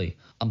from Lily,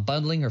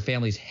 unbundling her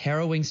family's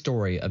harrowing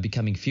story of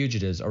becoming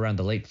fugitives around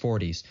the late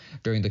 40s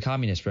during the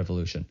Communist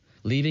Revolution.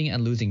 Leaving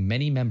and losing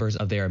many members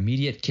of their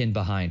immediate kin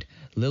behind,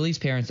 Lily's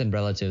parents and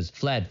relatives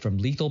fled from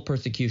lethal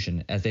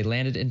persecution as they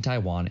landed in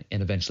Taiwan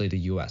and eventually the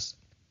U.S.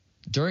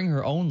 During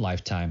her own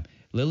lifetime,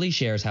 Lily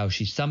shares how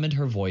she summoned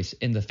her voice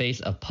in the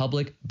face of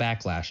public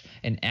backlash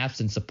and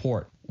absent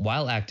support.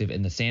 While active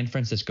in the San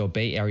Francisco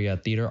Bay Area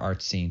theater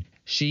arts scene,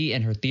 she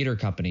and her theater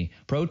company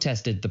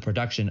protested the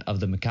production of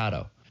The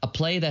Mikado, a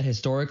play that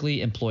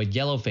historically employed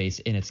yellowface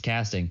in its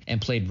casting and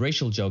played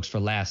racial jokes for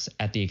laughs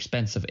at the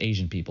expense of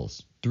Asian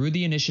peoples. Through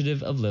the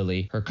initiative of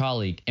Lily, her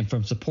colleague, and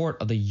from support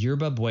of the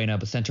Yerba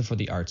Buena Center for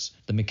the Arts,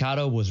 The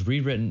Mikado was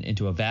rewritten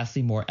into a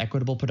vastly more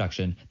equitable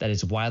production that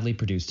is widely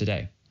produced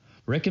today.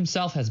 Rick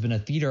himself has been a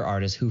theater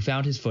artist who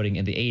found his footing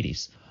in the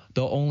 80s,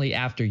 though only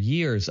after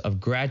years of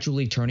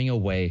gradually turning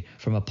away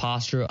from a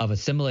posture of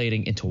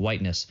assimilating into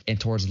whiteness and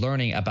towards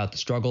learning about the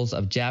struggles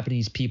of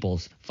Japanese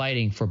peoples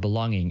fighting for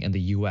belonging in the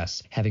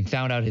U.S., having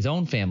found out his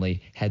own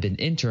family had been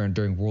interned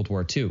during World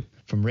War II.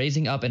 From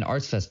raising up an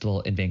arts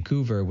festival in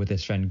Vancouver with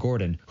his friend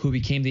Gordon, who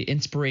became the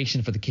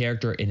inspiration for the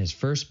character in his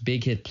first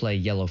big hit play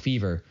Yellow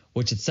Fever,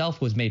 which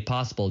itself was made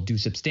possible due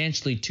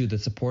substantially to the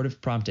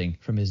supportive prompting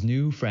from his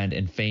new friend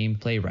and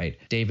famed playwright,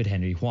 David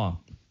Henry Hwang.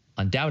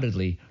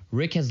 Undoubtedly,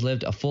 Rick has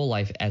lived a full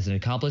life as an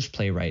accomplished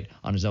playwright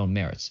on his own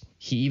merits.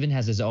 He even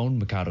has his own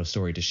Mikado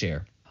story to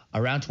share.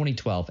 Around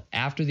 2012,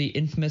 after the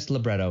infamous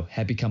libretto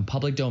had become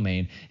public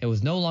domain and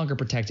was no longer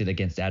protected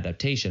against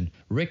adaptation,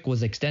 Rick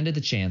was extended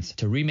the chance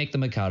to remake the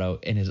Mikado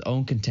in his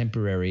own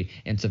contemporary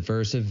and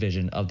subversive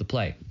vision of the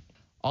play.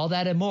 All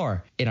that and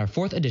more in our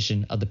 4th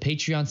edition of the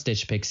Patreon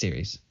Stitch Pick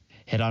series.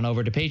 Head on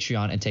over to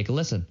Patreon and take a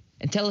listen.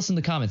 And tell us in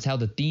the comments how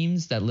the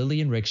themes that Lily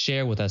and Rick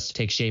share with us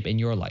take shape in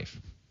your life.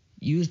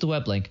 Use the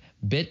web link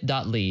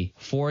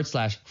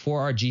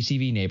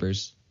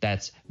bit.ly/4RGCVneighbors.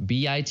 That's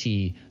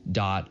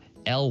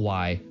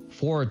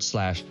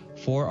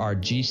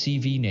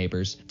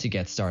bit.ly/4RGCVneighbors to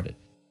get started.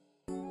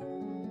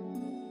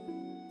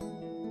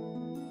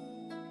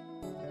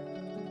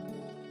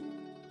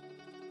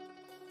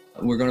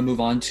 We're going to move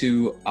on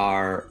to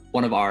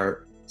one of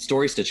our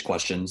Story Stitch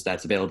questions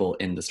that's available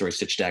in the Story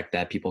Stitch deck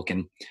that people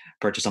can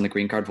purchase on the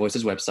Green Card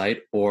Voices website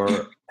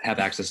or have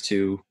access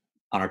to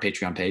on our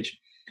Patreon page.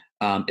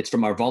 It's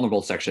from our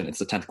vulnerable section. It's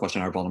the 10th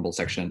question in our vulnerable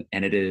section.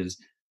 And it is,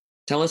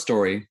 tell a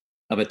story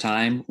of a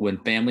time when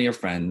family or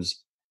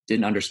friends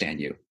didn't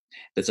understand you.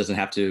 This doesn't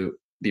have to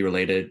be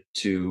related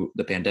to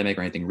the pandemic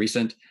or anything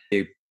recent.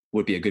 It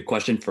would be a good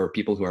question for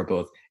people who are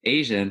both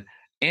Asian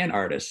and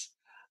artists.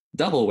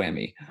 Double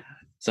whammy.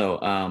 So,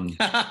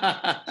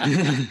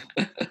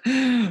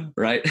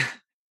 right.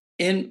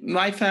 In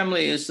my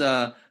family is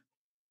a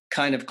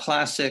kind of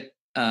classic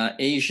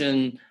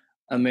Asian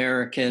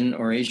American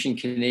or Asian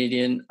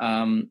Canadian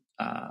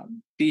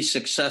be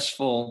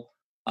successful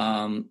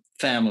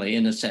family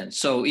in a sense.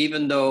 So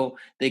even though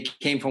they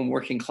came from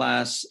working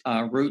class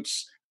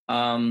roots,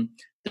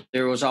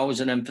 there was always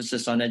an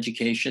emphasis on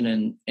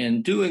education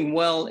and doing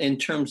well in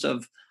terms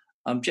of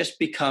just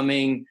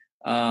becoming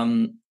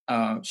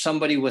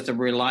somebody with a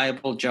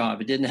reliable job.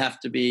 It didn't have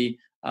to be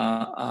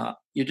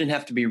you didn't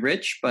have to be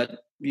rich, but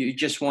you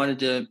just wanted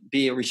to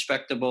be a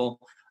respectable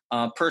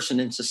person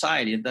in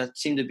society. That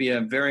seemed to be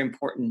a very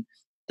important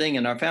thing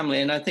in our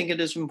family, and I think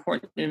it is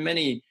important in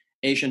many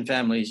Asian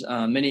families,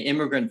 many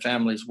immigrant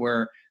families,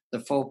 where the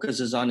focus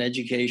is on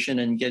education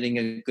and getting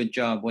a good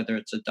job, whether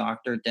it's a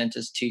doctor,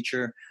 dentist,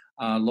 teacher,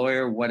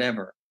 lawyer,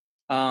 whatever.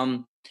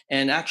 And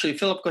actually,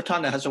 Philip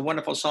Kotana has a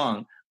wonderful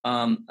song,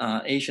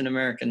 Asian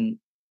American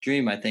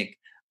Dream, I think.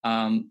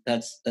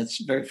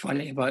 That's very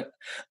funny, but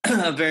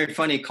a very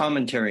funny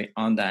commentary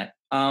on that.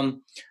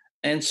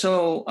 And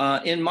so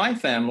in my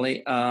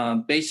family,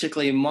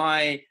 basically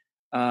my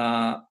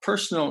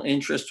personal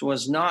interest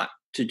was not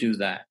to do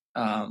that.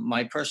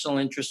 My personal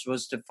interest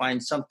was to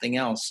find something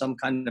else, some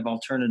kind of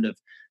alternative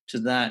to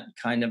that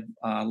kind of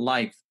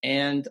life.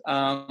 And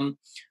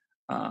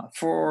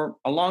for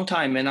a long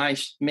time, and I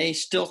may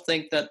still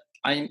think that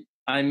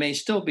I may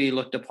still be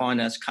looked upon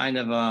as kind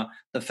of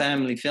the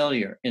family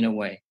failure in a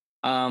way.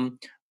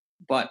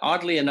 But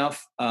oddly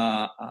enough,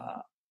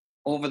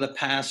 over the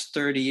past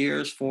 30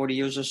 years, 40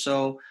 years or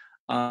so,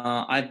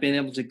 I've been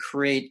able to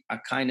create a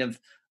kind of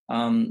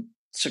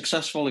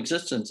successful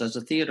existence as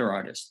a theater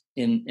artist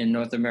in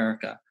North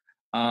America.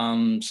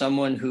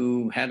 Someone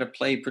who had a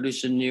play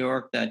produced in New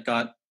York that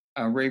got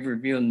a rave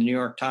review in the New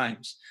York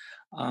Times.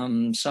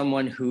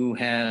 Someone who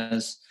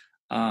has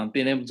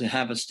been able to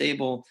have a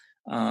stable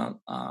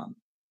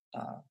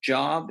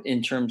job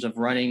in terms of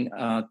running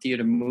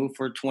Theater Move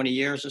for 20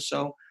 years or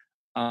so.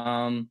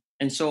 And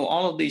so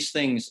all of these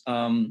things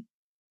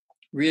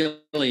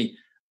really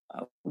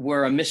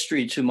were a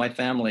mystery to my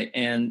family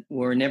and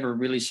were never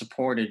really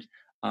supported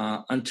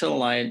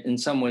until I, in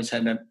some ways,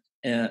 had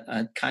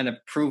a kind of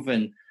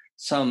proven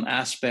some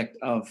aspect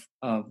of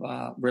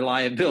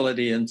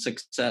reliability and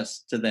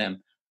success to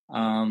them.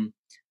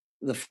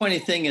 The funny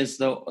thing is,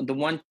 though, the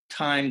one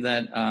time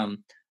that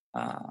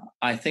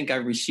I think I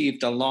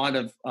received a lot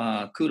of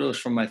kudos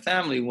from my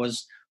family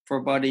was for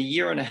about a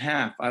year and a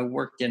half. I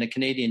worked in a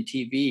Canadian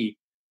TV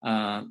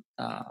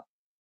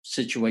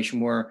situation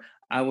where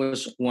I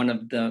was one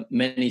of the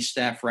many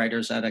staff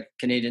writers at a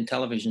Canadian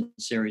television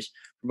series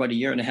for about a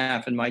year and a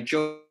half. And my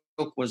joke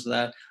was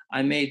that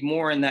I made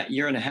more in that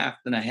year and a half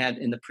than I had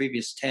in the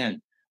previous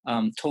 10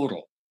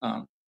 total.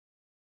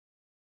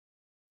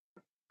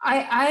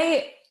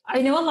 I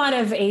know a lot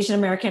of Asian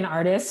American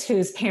artists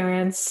whose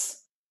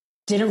parents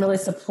didn't really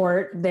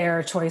support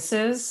their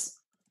choices.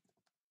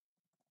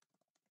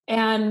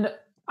 And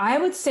I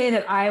would say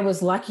that I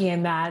was lucky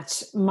in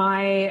that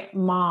my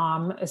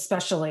mom,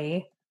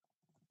 especially,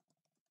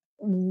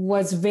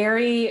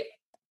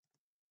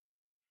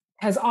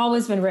 has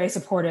always been very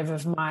supportive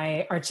of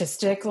my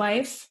artistic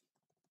life.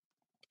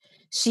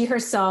 She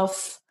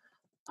herself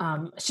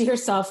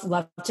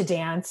loved to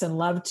dance and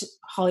loved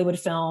Hollywood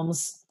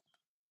films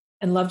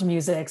and loved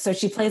music. So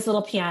she plays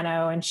little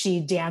piano and she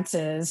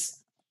dances.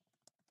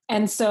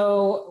 And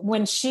so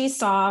when she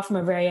saw from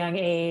when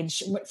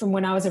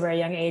I was a very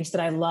young age,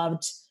 that I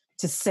loved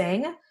to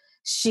sing,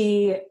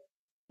 she,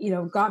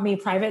 got me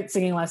private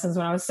singing lessons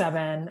when I was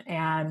 7.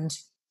 And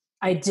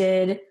I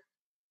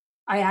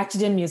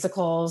acted in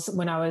musicals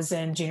when I was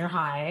in junior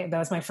high. That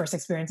was my first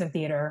experience in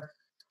theater.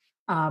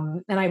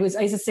 And I used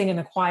to sing in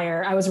the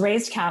choir. I was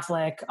raised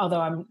Catholic,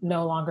 although I'm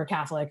no longer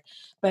Catholic,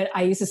 but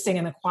I used to sing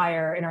in the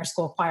choir, in our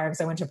school choir,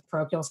 because I went to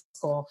parochial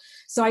school.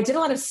 So I did a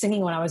lot of singing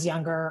when I was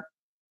younger.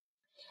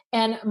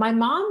 And my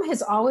mom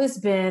has always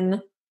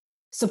been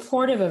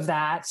supportive of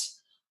that.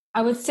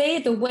 I would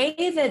say the way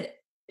that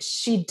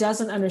she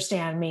doesn't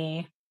understand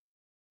me,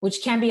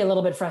 which can be a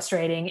little bit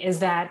frustrating, is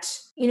that,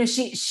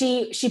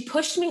 she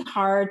pushed me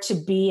hard to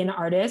be an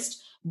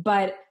artist,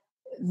 but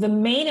the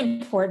main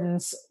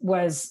importance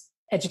was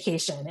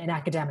education and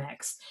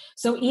academics.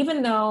 So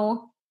even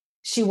though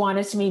she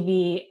wanted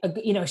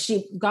to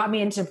she got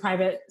me into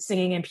private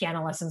singing and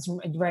piano lessons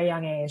from a very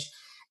young age.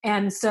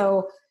 And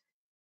so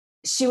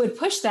she would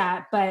push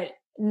that, but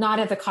not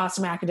at the cost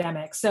of my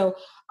academics. So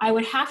I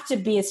would have to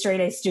be a straight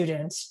A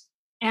student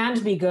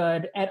and be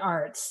good at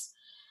arts.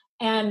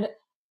 And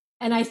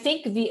I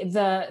think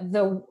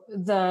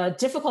the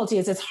difficulty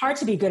is it's hard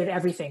to be good at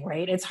everything,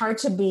 right? It's hard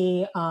to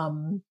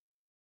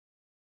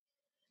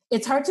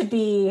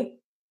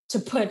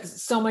put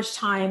so much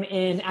time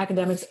in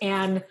academics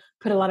and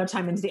put a lot of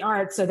time into the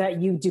arts so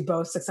that you do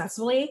both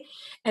successfully.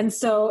 And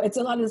so it's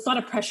a lot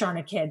of pressure on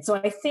a kid. So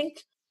I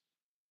think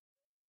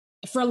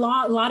for a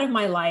lot of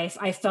my life,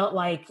 I felt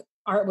like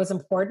art was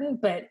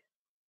important, but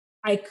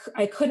I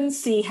couldn't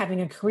see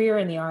having a career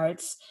in the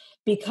arts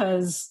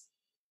because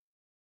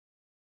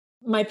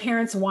my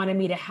parents wanted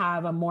me to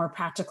have a more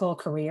practical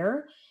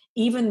career,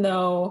 even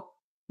though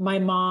my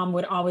mom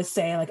would always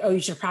say, like, oh, you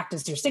should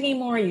practice your singing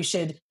more. You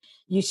should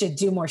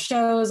do more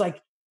shows.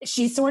 Like,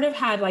 she sort of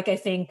had, like, I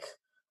think,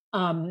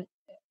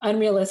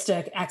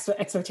 unrealistic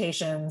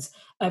expectations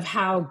of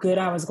how good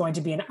I was going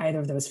to be in either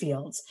of those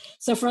fields.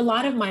 So for a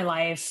lot of my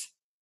life,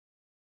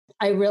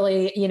 I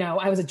really,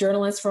 I was a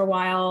journalist for a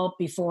while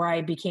before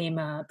I became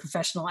a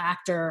professional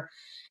actor.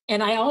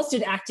 And I also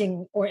did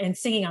acting and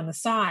singing on the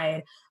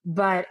side.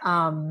 But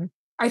I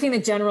think the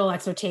general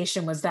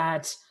expectation was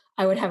that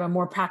I would have a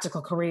more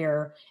practical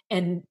career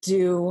and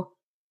do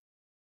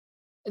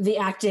the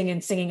acting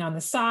and singing on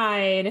the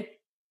side,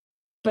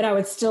 but I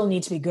would still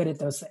need to be good at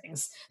those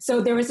things.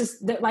 So there was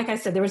this, like I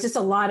said, there was just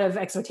a lot of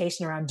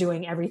expectation around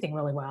doing everything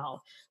really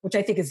well, which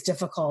I think is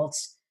difficult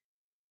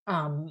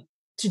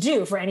to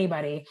do for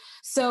anybody.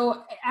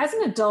 So as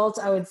an adult,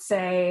 I would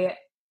say,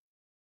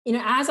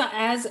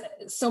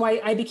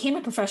 I became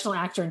a professional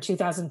actor in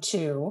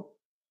 2002.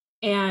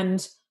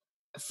 And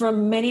for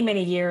many,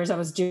 many years, I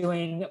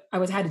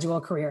had a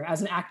dual career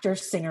as an actor,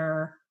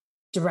 singer,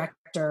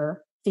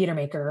 director, theater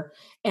maker.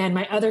 And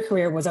my other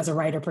career was as a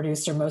writer,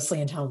 producer,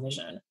 mostly in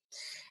television.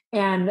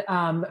 And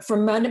for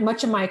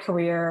much of my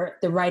career,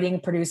 the writing,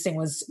 producing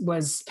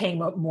was paying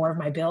more of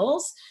my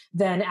bills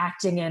than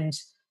acting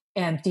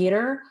and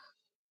theater.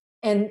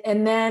 But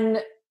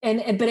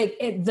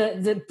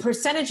the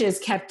percentages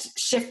kept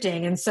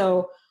shifting. And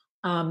so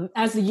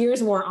as the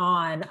years wore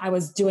on, I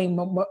was doing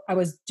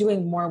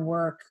more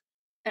work.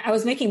 I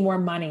was making more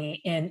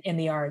money in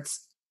the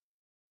arts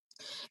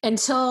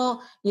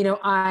until,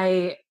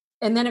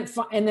 and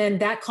then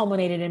that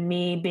culminated in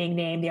me being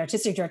named the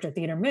artistic director of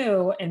Theater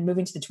Mu and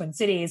moving to the Twin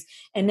Cities.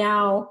 And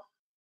now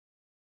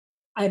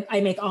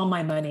I make all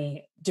my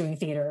money doing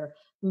theater.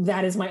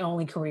 That is my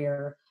only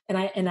career.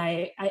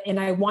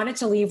 I wanted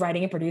to leave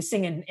writing and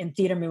producing, and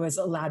Theater Mu has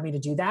allowed me to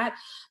do that.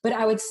 But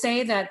I would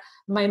say that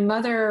my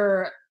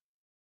mother,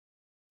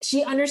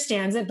 she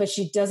understands it, but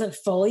she doesn't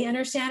fully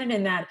understand it.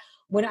 In that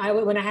when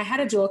I had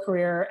a dual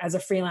career as a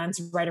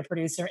freelance writer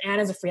producer and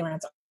as a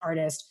freelance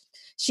artist,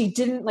 she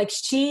didn't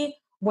she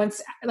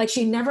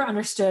never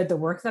understood the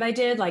work that I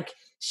did. Like,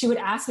 she would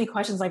ask me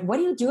questions like, what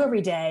do you do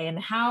every day? And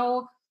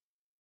how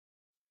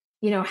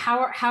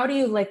do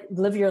you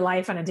live your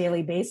life on a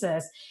daily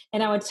basis?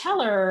 And I would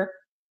tell her,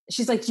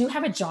 she's like, do you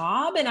have a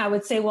job? And I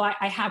would say, well,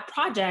 I have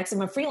projects.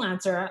 I'm a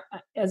freelancer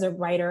as a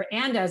writer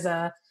and as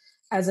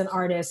an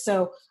artist.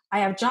 So I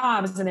have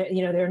jobs, and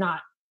they're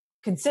not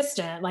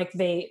consistent. Like,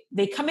 they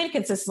come in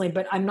consistently,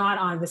 but I'm not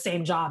on the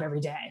same job every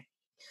day.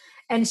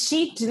 And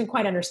she didn't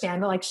quite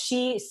understand. Like,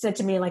 she said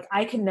to me, like,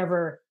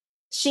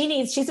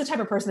 she's the type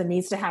of person that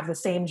needs to have the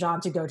same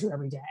job to go to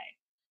every day.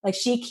 Like,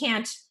 she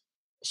can't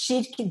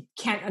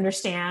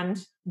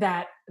understand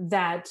that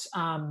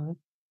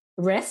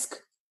risk,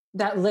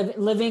 that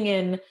living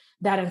in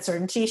that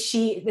uncertainty.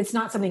 It's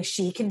not something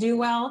she can do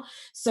well.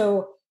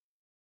 So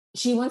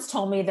she once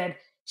told me that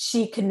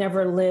she could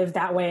never live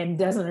that way and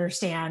doesn't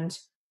understand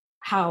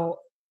how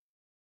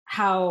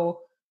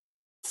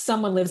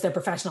someone lives their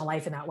professional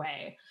life in that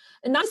way.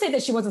 And not to say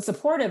that she wasn't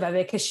supportive of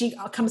it, because she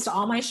comes to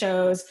all my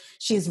shows.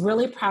 She's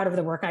really proud of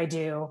the work I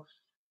do.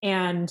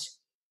 And,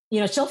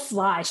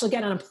 she'll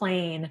get on a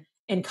plane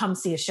and come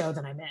see a show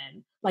that I'm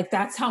in. Like,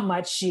 that's how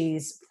much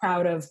she's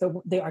proud of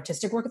the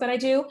artistic work that I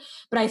do.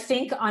 But I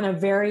think on a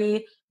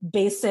very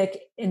basic,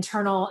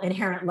 internal,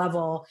 inherent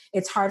level,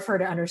 it's hard for her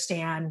to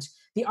understand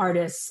the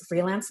artist's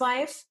freelance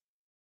life.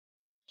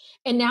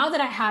 And now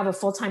that I have a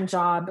full-time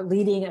job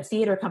leading a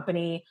theater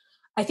company,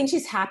 I think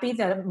she's happy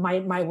that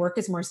my work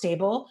is more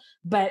stable.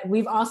 But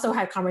we've also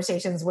had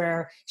conversations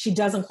where she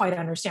doesn't quite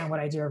understand what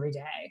I do every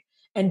day,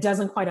 and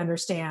doesn't quite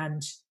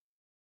understand.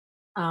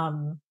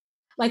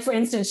 Like, for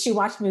instance, she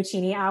watched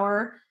Mutini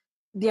Hour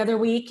the other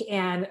week,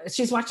 and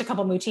she's watched a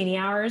couple Mutini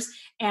Hours,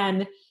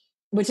 and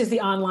which is the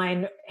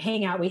online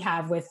hangout we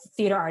have with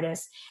theater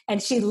artists. And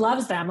she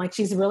loves them. Like,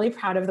 she's really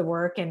proud of the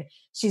work, and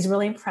she's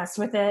really impressed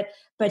with it.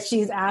 But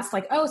she's asked,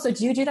 like, oh, so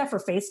do you do that for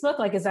Facebook?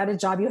 Like, is that a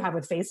job you have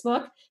with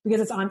Facebook?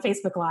 Because it's on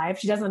Facebook Live.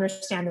 She doesn't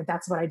understand that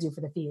that's what I do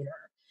for the theater.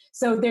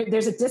 So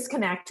there's a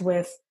disconnect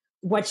with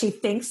what she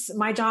thinks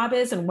my job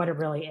is and what it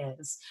really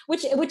is,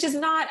 which is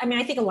not, I mean,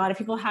 I think a lot of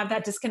people have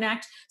that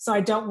disconnect. So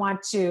I don't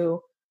want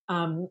to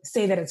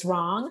say that it's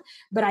wrong,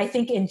 but I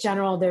think in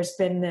general, there's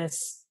been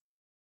this,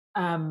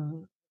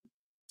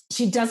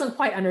 she doesn't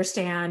quite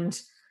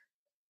understand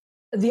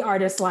the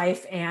artist's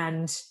life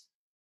and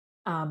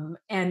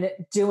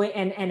doing,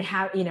 and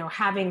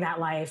having that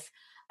life.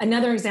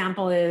 Another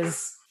example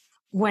is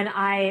when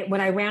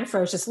I ran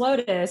Ferocious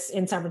Lotus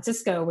in San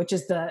Francisco, which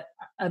is the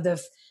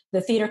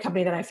theater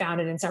company that I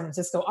founded in San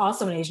Francisco,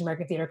 also an Asian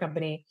American theater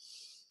company.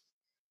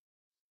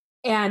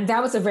 And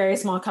that was a very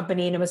small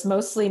company, and it was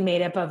mostly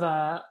made up of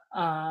a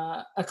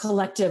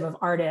collective of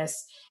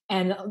artists.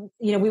 And,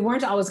 we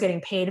weren't always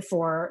getting paid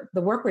for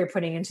the work we were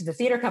putting into the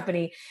theater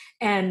company.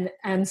 And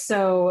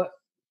so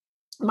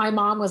my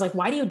mom was like,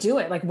 why do you do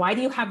it? Like, why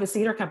do you have this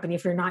theater company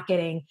if you're not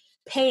getting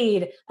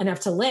paid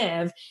enough to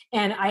live?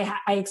 And I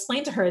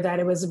explained to her that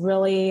it was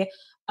really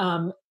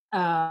an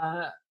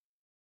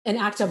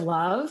act of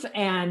love,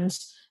 and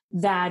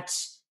that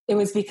it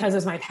was because it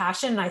was my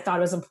passion. And I thought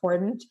it was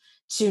important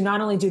to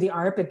not only do the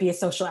art, but be a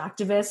social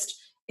activist,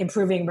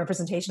 improving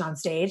representation on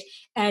stage.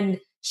 And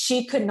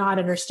she could not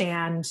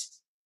understand,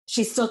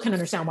 she still couldn't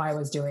understand why I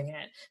was doing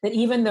it. That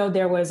even though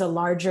there was a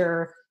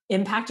larger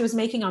impact it was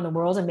making on the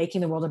world and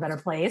making the world a better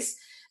place,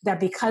 that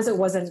because it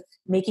wasn't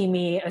making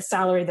me a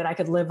salary that I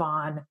could live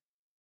on,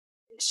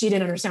 she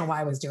didn't understand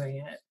why I was doing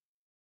it.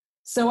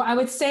 So I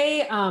would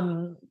say,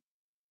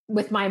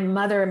 with my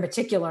mother in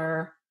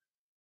particular,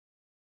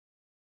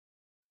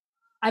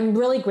 I'm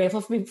really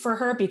grateful for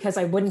her, because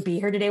I wouldn't be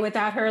here today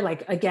without her.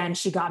 Like, again,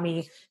 she got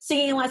me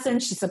singing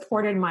lessons. She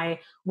supported my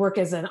work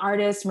as an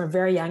artist from a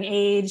very young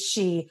age.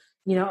 She,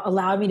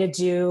 allowed me to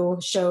do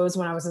shows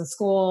when I was in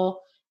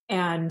school,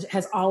 and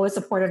has always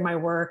supported my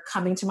work,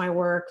 coming to my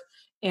work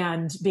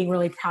and being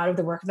really proud of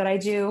the work that I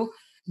do.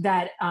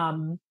 That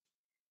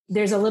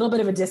there's a little bit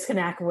of a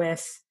disconnect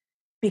with,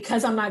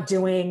 because I'm not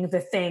doing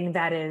the thing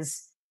that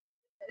is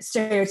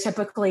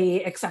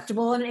stereotypically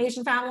acceptable in an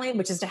Asian family,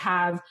 which is to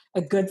have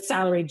a good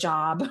salaried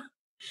job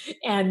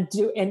and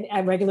do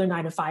a regular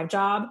 9-to-5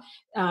 job.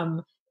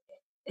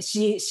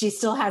 She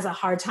still has a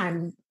hard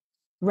time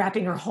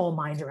wrapping her whole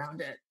mind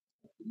around it.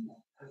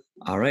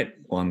 All right.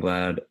 Well, I'm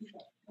glad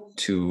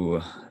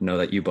to know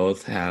that you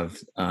both have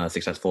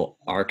successful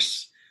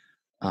arcs,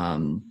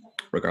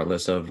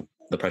 regardless of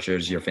the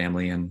pressures your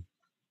family and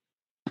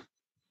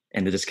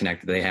the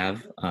disconnect that they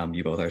have.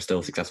 You both are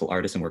still successful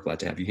artists, and we're glad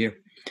to have you here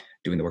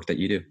doing the work that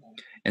you do.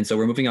 And so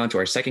we're moving on to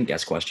our second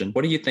guest question.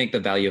 What do you think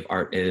the value of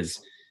art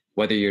is,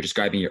 whether you're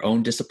describing your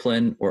own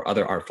discipline or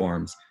other art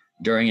forms,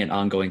 during an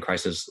ongoing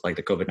crisis like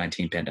the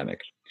COVID-19 pandemic?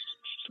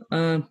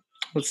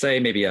 Let's say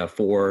maybe a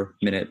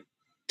 4-minute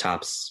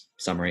tops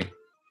summary.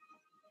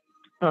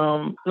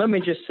 Let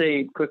me just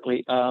say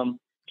quickly,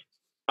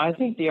 I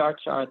think the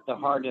arts are at the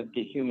heart of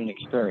the human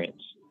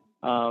experience.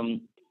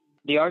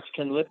 The arts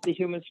can lift the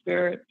human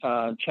spirit,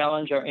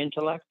 challenge our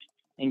intellect,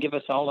 and give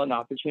us all an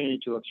opportunity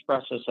to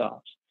express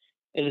ourselves.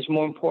 It is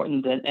more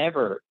important than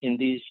ever in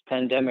these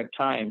pandemic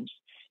times,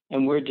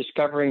 and we're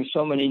discovering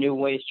so many new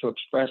ways to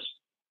express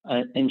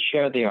and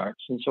share the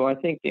arts. And so I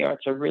think the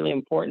arts are really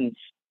important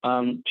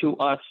to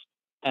us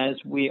as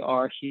we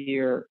are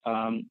here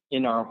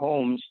in our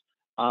homes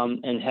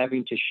and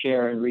having to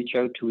share and reach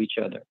out to each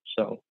other.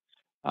 So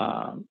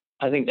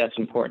I think that's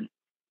important.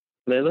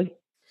 Lily?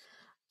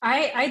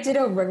 I did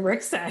what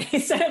Rick said. He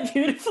said it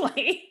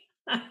beautifully.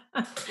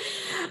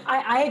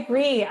 I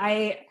agree.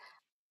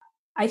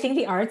 I think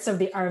the arts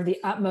are of the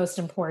utmost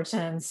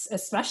importance,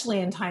 especially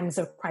in times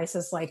of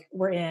crisis like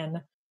we're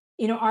in.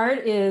 You know,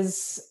 art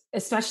is,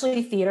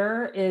 especially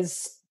theater,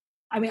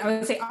 I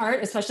would say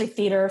art, especially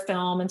theater,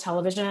 film, and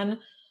television,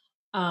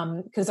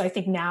 because I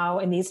think now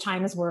in these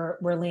times we're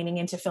leaning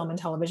into film and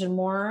television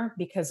more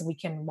because we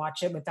can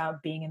watch it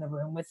without being in the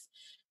room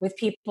with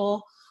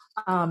people.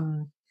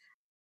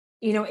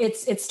 You know,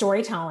 it's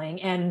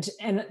storytelling, and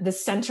the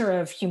center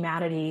of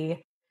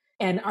humanity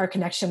and our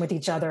connection with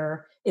each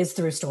other is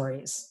through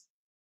stories.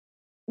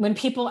 When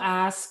people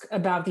ask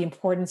about the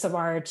importance of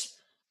art,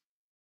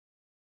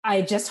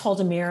 I just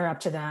hold a mirror up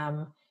to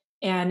them,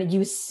 and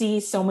you see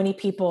so many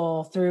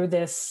people through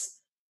this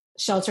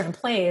shelter in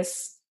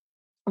place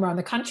around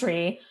the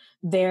country.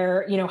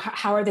 They're, you know,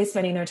 how are they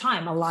spending their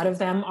time? A lot of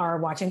them are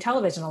watching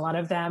television. A lot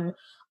of them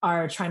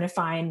are trying to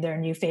find their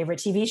new favorite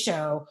TV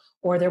show,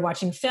 or they're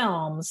watching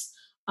films,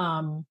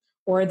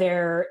 or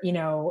they're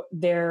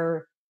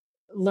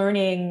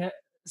learning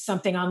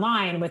something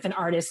online with an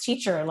artist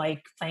teacher,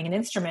 like playing an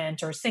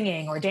instrument or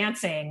singing or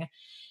dancing.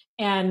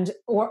 And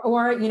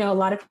or you know, a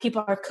lot of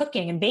people are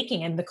cooking and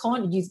baking and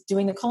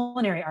doing the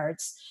culinary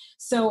arts.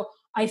 So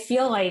I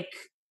feel like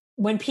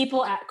when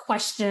people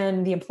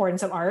question the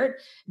importance of art,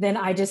 then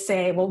I just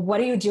say, well,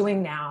 what are you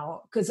doing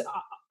now? Because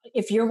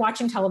if you're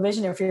watching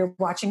television, or if you're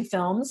watching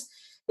films,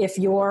 if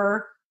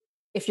you're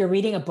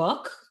reading a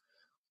book,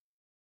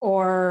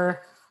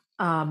 or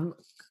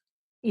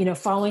you know,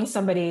 following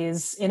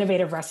somebody's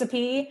innovative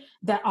recipe,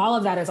 that all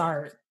of that is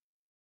art.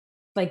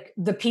 Like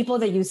the people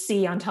that you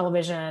see on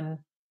television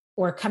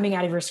or coming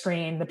out of your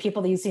screen, the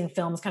people that you see in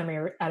films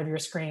coming out of your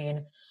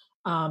screen,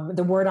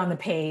 the word on the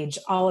page,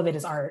 all of it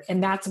is art.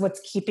 And that's what's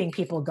keeping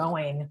people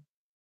going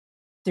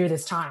through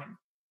this time.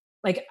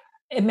 Like,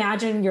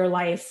 imagine your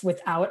life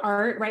without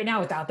art right now,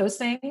 without those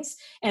things.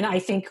 And I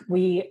think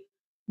we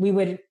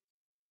would,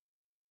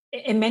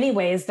 in many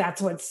ways,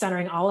 that's what's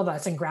centering all of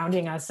us and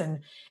grounding us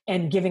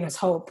and giving us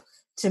hope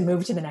to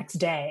move to the next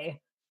day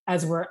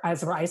as we're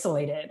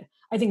isolated.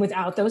 I think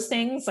without those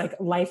things, like,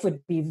 life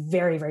would be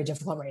very, very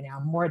difficult right now,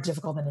 more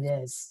difficult than it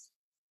is.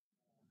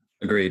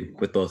 Agreed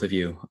with both of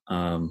you.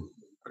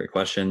 Great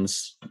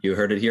questions. You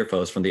heard it here,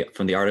 folks, from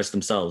the artists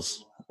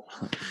themselves.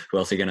 Who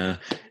else are you gonna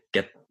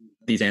get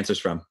these answers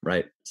from,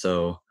 right?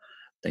 So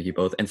thank you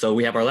both. And so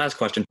we have our last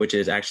question, which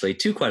is actually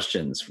two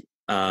questions.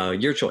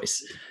 Your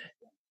choice.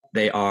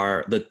 They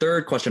are the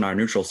third question in our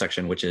neutral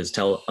section, which is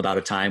tell about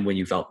a time when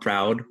you felt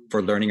proud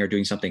for learning or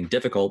doing something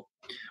difficult,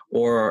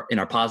 or in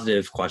our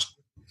positive question,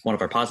 one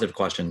of our positive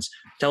questions,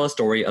 tell a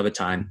story of a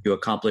time you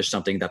accomplished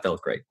something that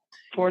felt great.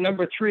 For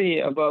number 3,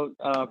 about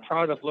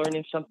proud of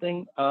learning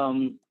something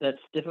that's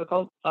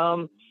difficult.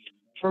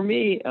 For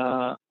me,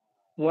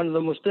 one of the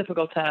most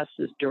difficult tasks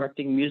is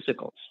directing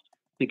musicals,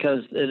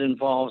 because it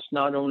involves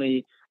not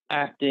only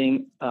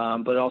acting,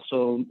 but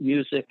also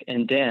music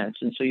and dance.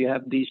 And so you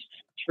have these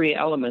 3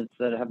 elements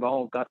that have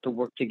all got to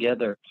work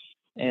together.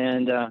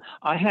 And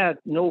I had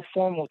no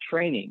formal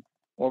training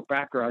or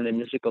background in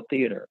musical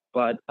theater,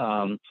 but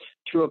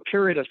through a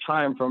period of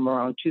time from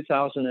around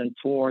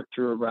 2004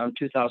 through around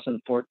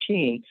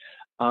 2014,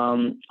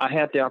 I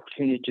had the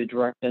opportunity to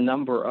direct a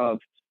number of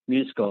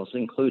musicals,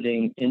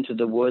 including Into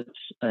the Woods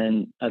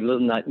and A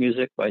Little Night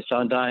Music by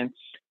Sondheim,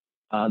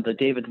 the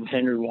David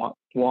Henry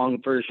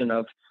Wong version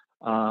of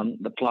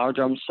the Flower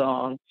Drum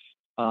Song.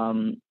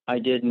 I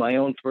did my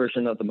own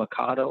version of the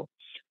Mikado.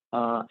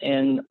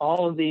 And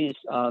all of these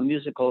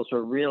musicals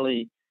were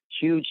really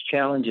huge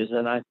challenges.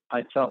 And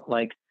I felt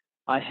like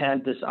I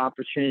had this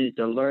opportunity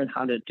to learn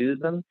how to do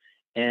them,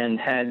 and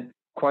had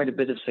quite a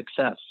bit of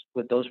success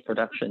with those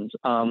productions.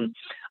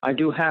 I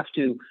do have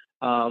to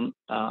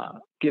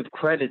give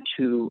credit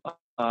to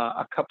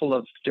a couple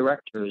of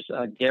directors,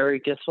 Gary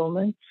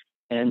Gisselman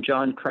and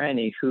John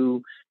Cranny,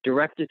 who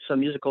directed some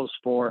musicals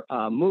for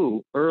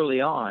Moo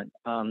early on.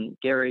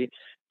 Gary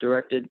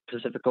directed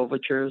Pacific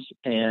Overtures,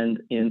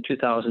 and in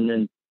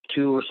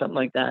 2002 or something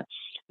like that.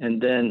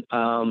 And then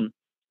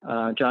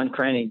John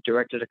Cranny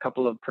directed a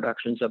couple of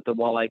productions of The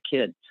Walleye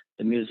Kid,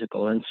 the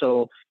musical. And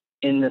so,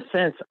 in a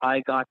sense,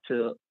 I got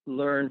to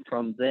learn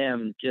from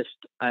them just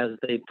as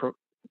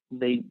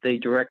they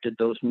directed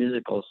those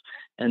musicals.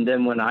 And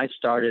then when I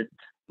started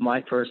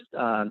my first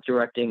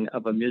directing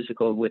of a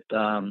musical with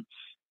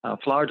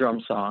Flower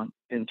Drum Song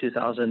in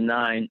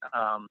 2009,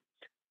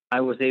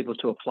 I was able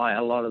to apply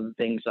a lot of the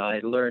things I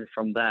learned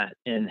from that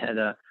and had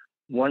a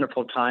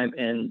wonderful time.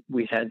 And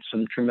we had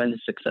some tremendous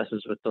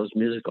successes with those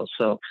musicals.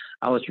 So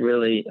I was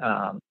really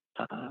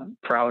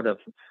proud of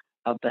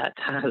that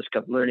task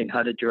of learning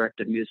how to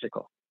direct a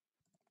musical.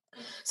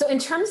 So in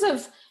terms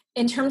of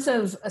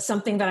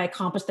something that I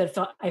accomplished that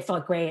I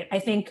felt great, I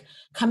think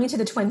coming to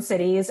the Twin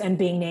Cities and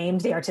being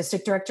named the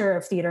artistic director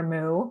of Theater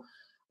Mu,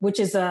 which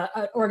is an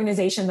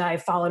organization that I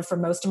followed for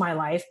most of my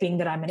life, being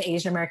that I'm an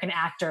Asian American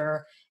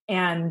actor.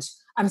 And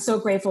I'm so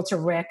grateful to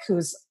Rick,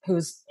 who's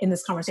in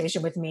this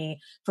conversation with me,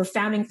 for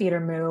founding Theater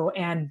Mu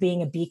and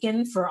being a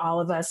beacon for all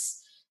of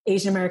us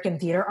Asian American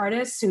theater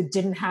artists who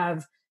didn't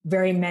have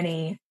very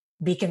many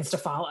beacons to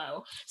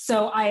follow.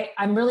 So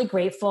I'm really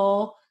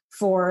grateful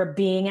for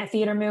being at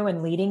Theater Mu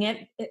and leading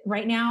it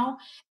right now.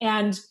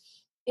 And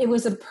it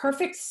was a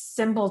perfect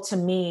symbol to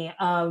me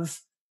of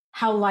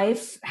how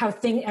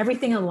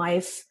everything in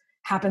life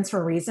happens for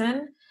a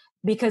reason,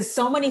 because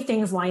so many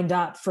things lined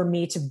up for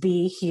me to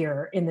be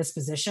here in this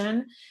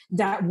position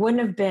that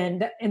wouldn't have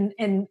been.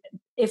 And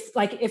if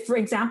for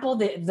example,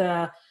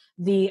 the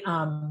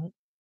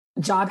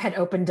job had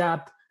opened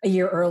up a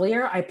year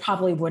earlier, I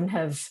probably wouldn't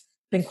have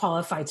been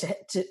qualified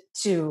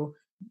to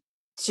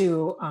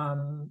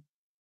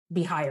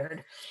be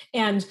hired.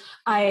 And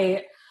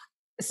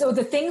so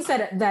the things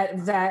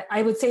that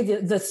I would say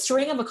the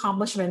string of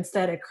accomplishments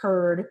that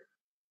occurred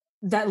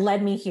that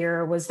led me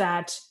here was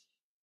that,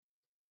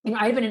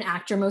 I'd been an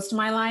actor most of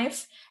my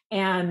life.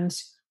 And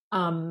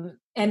then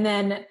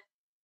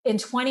in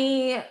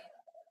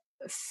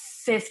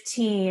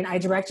 2015, I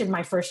directed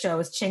my first show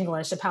as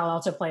Chinglish, the Palo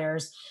Alto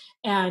Players.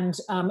 And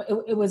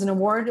it was an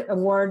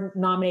award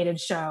nominated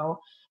show.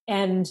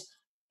 And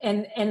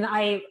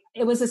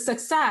it was a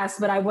success,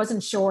 but I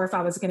wasn't sure if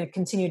I was going to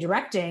continue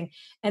directing.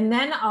 And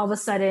then all of a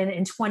sudden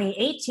in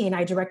 2018,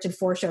 I directed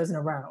 4 shows in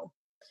a row.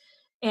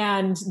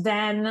 And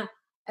then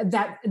in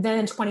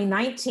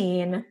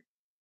 2019,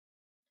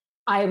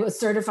 I was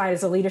certified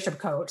as a leadership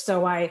coach.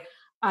 So I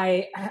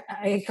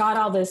got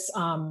all this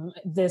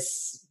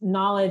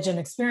knowledge and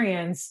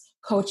experience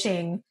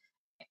coaching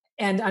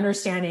and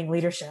understanding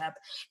leadership.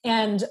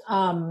 And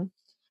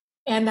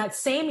that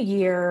same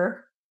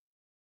year,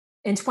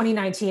 in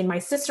 2019, my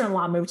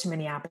sister-in-law moved to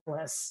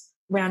Minneapolis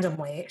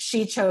randomly.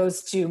 She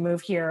chose to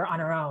move here on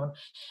her own.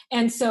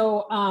 And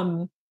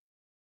so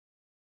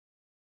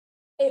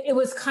it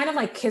was kind of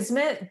like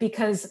kismet,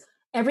 because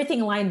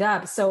everything lined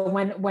up. So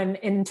when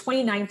in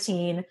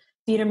 2019,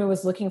 Theater Mu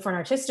was looking for an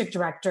artistic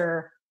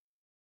director,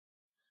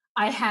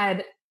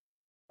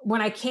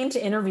 when I came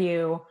to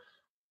interview,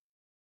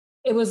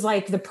 it was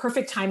like the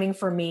perfect timing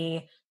for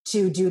me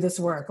to do this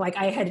work. Like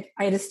I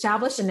had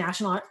established a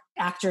national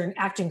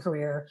acting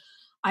career.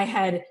 I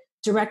had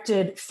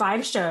directed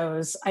 5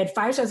 shows. I had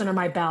 5 shows under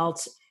my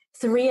belt,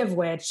 4 of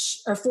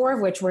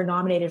which were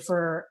nominated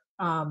for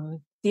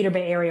Theater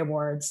Bay Area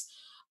Awards.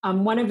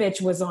 One of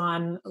which was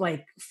on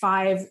like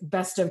 5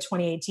 best of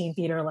 2018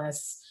 theater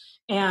lists.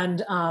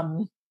 And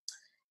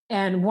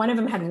one of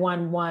them had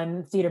won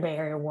 1 Theater Bay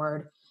Area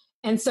Award.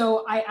 And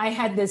so I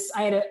had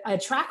a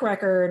track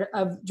record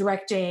of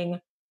directing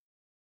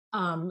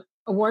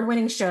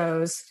award-winning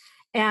shows.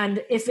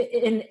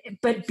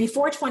 But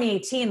before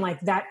 2018, like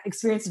that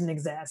experience didn't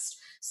exist.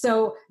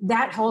 So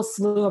that whole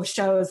slew of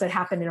shows that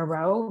happened in a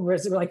row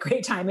was like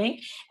great timing.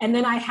 And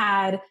then I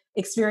had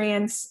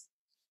experience,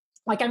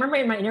 like I remember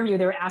in my interview,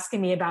 they were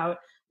asking me about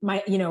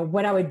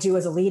what I would do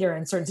as a leader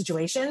in certain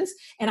situations.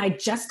 And I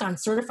just got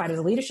certified as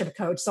a leadership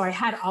coach. So I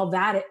had all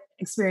that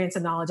experience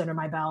and knowledge under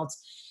my belt.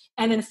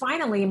 And then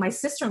finally, my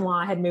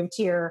sister-in-law had moved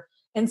here.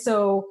 And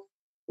so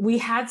we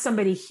had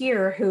somebody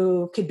here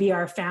who could be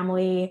our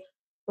family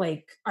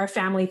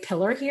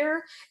pillar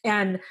here.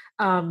 And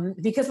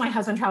because my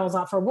husband travels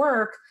out for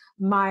work,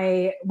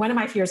 one of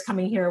my fears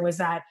coming here was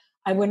that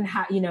I wouldn't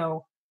have,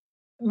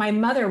 my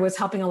mother was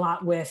helping a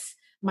lot with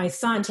my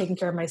son, taking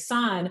care of my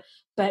son.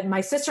 But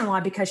my sister-in-law,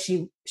 because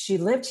she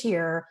lived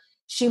here,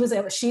 she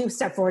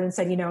stepped forward and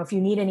said, if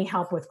you need any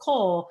help with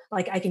Cole,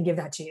 like I can give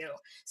that to you.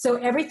 So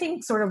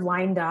everything sort of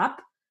lined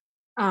up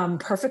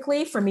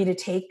perfectly for me to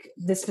take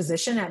this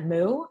position at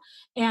Mu.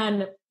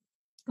 And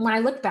when I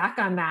look back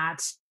on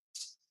that,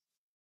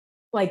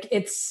 like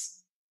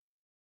it's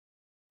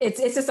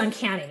just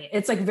uncanny.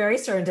 It's like very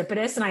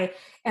serendipitous.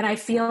 And I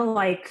feel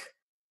like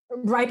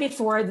right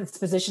before this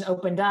position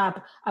opened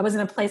up, I was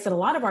in a place that a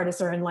lot of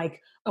artists are in,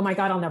 like, oh my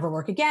God, I'll never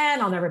work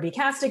again. I'll never be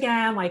cast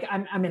again. Like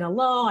I'm in a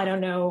lull. I don't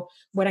know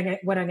what I'm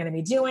going to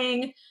be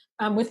doing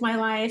with my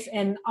life.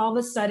 And all of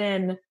a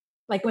sudden,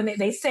 like when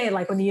they say,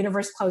 like when the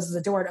universe closes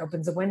the door, it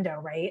opens a window,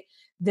 right?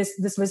 This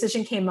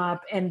position came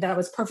up and that I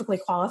was perfectly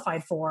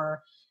qualified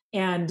for,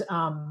 and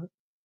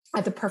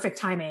at the perfect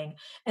timing.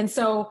 And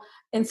so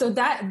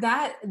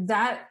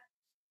that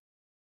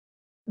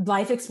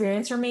life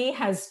experience for me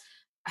has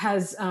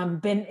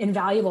been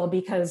invaluable,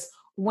 because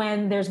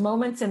when there's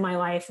moments in my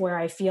life where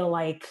I feel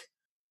like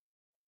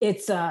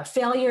it's a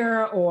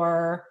failure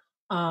or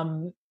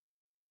I'm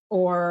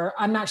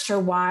not sure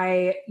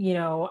why,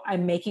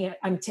 I'm making it,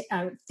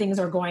 things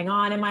are going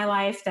on in my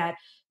life that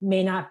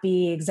may not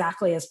be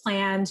exactly as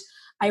planned.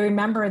 I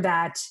remember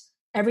that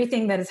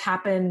everything that has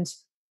happened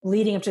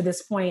leading up to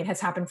this point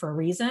has happened for a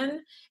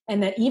reason,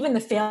 and that even the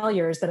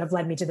failures that have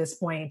led me to this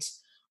point,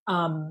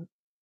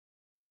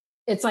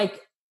 it's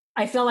like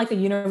I feel like the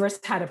universe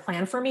had a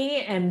plan for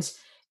me, and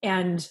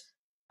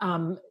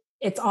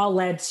it's all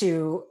led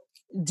to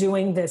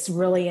doing this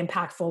really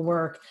impactful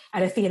work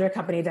at a theater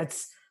company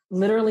that's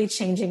literally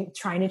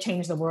trying to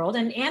change the world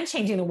and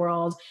changing the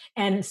world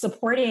and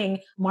supporting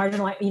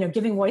marginalized,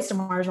 giving voice to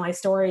marginalized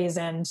stories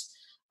and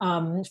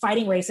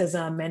fighting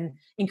racism and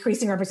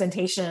increasing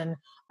representation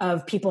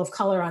of people of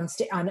color on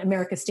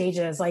America's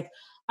stages. Like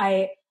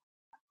I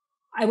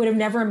would have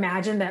never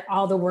imagined that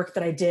all the work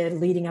that I did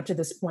leading up to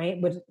this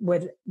point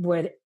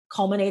would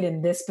culminate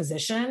in this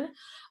position.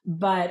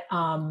 But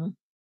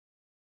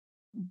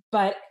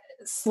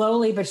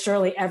slowly but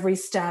surely, every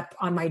step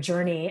on my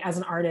journey as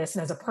an artist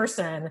and as a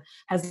person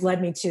has led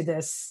me to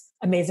this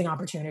amazing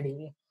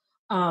opportunity.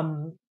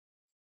 And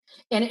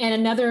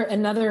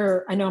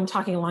another, I know I'm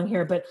talking along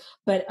here, but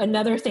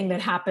another thing that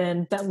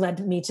happened that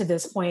led me to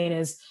this point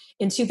is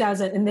in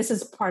 2000, and this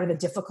is part of the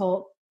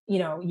difficult,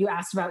 you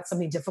asked about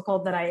something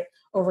difficult that I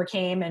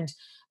overcame, and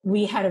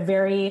we had a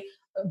very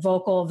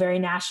vocal, very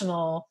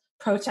national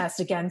protest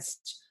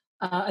against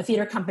a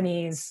theater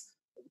company's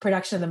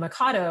production of The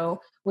Mikado,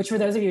 which for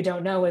those of you who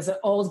don't know is an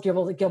old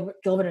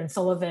Gilbert and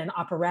Sullivan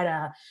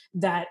operetta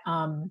that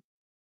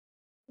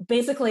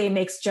basically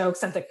makes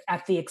jokes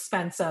at the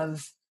expense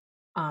of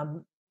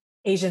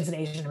Asians and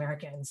Asian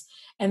Americans.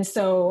 And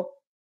so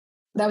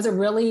that was a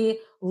really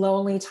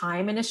lonely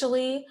time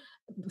initially,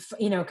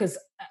 because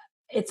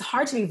it's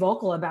hard to be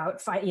vocal about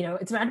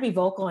it's hard to be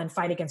vocal and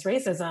fight against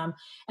racism.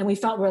 And we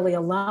felt really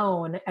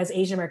alone as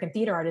Asian American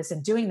theater artists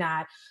in doing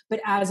that.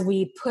 But as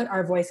we put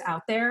our voice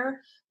out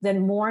there,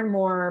 then more and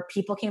more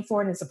people came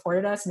forward and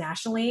supported us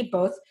nationally,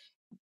 both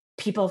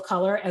people of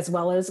color as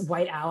well as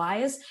white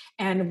allies.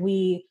 And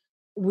we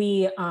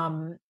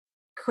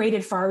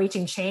created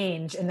far-reaching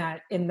change in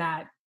that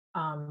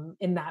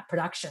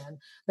production.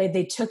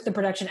 They took the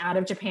production out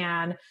of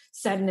Japan,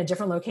 set in a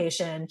different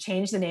location,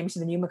 changed the name to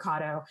the New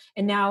Mikado,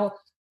 and now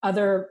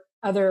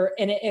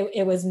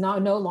it was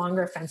no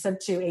longer offensive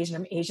to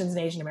Asians and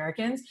Asian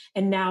Americans,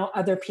 and now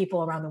other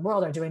people around the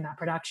world are doing that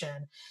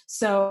production.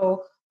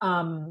 So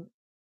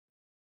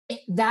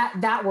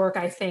that work,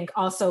 I think,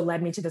 also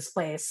led me to this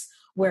place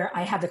where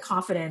I have the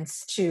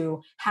confidence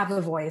to have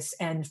a voice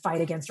and fight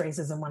against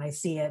racism when I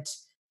see it,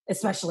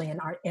 especially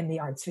in the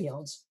arts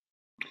field.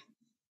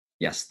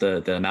 Yes,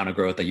 the amount of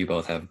growth that you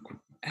both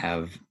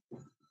have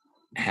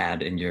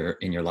had in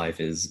your life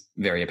is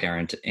very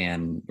apparent,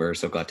 and we're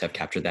so glad to have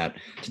captured that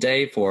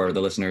today for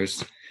the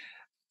listeners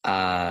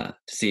to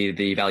see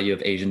the value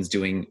of Asians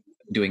doing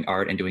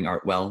art and doing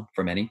art well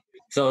for many.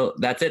 So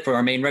that's it for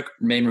our main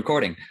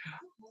recording.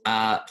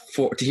 To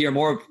hear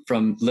more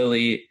from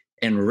Lily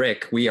and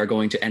Rick, we are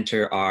going to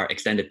enter our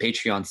extended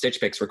Patreon Stitch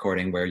Picks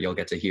recording, where you'll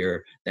get to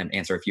hear them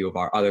answer a few of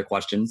our other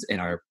questions in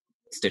our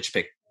Stitch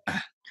Pick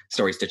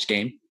Story Stitch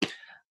game.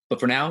 But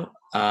for now,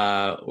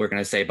 we're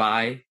going to say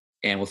bye,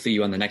 and we'll see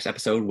you on the next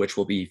episode, which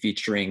will be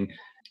featuring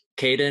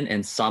Kaden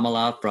and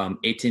Samala from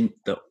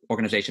the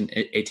organization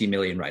 18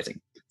 Million Rising.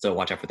 So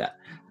watch out for that.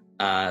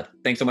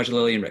 Thanks so much,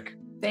 Lily and Rick.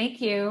 Thank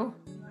you.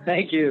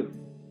 Thank you.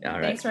 All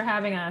right. Thanks for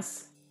having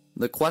us.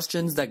 The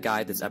questions that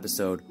guide this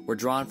episode were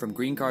drawn from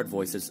Green Card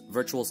Voices'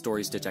 Virtual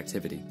Story Stitch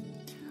activity.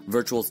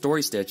 Virtual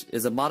Story Stitch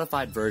is a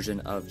modified version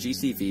of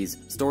GCV's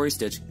Story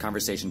Stitch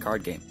conversation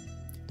card game.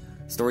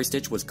 Story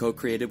Stitch was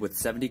co-created with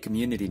 70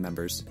 community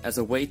members as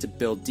a way to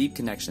build deep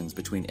connections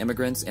between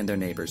immigrants and their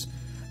neighbors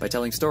by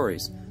telling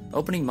stories,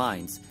 opening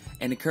minds,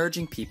 and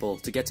encouraging people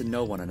to get to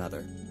know one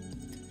another.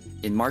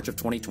 In March of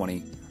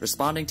 2020,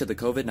 responding to the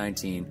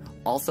COVID-19,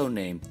 also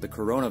named the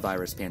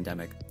coronavirus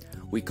pandemic,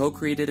 we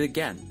co-created it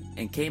again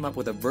and came up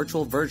with a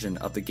virtual version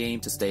of the game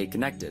to stay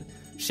connected,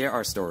 share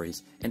our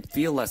stories, and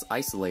feel less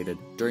isolated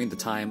during the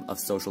time of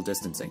social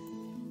distancing.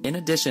 In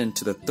addition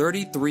to the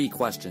 33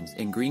 questions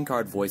in Green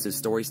Card Voices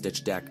Story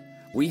Stitch deck,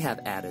 we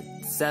have added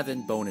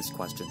 7 bonus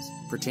questions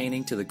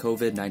pertaining to the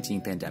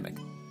COVID-19 pandemic.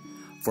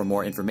 For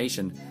more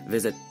information,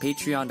 visit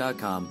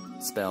patreon.com,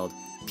 spelled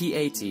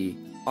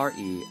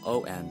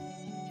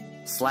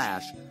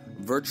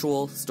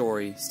Patreon/Virtual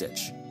Story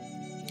Stitch.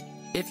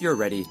 If you're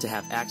ready to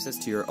have access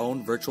to your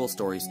own Virtual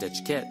Story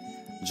Stitch kit,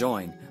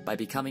 join by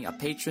becoming a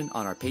patron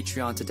on our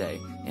Patreon today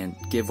and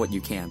give what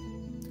you can.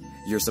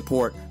 Your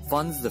support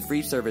funds the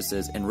free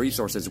services and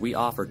resources we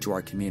offer to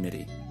our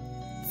community.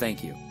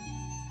 Thank you.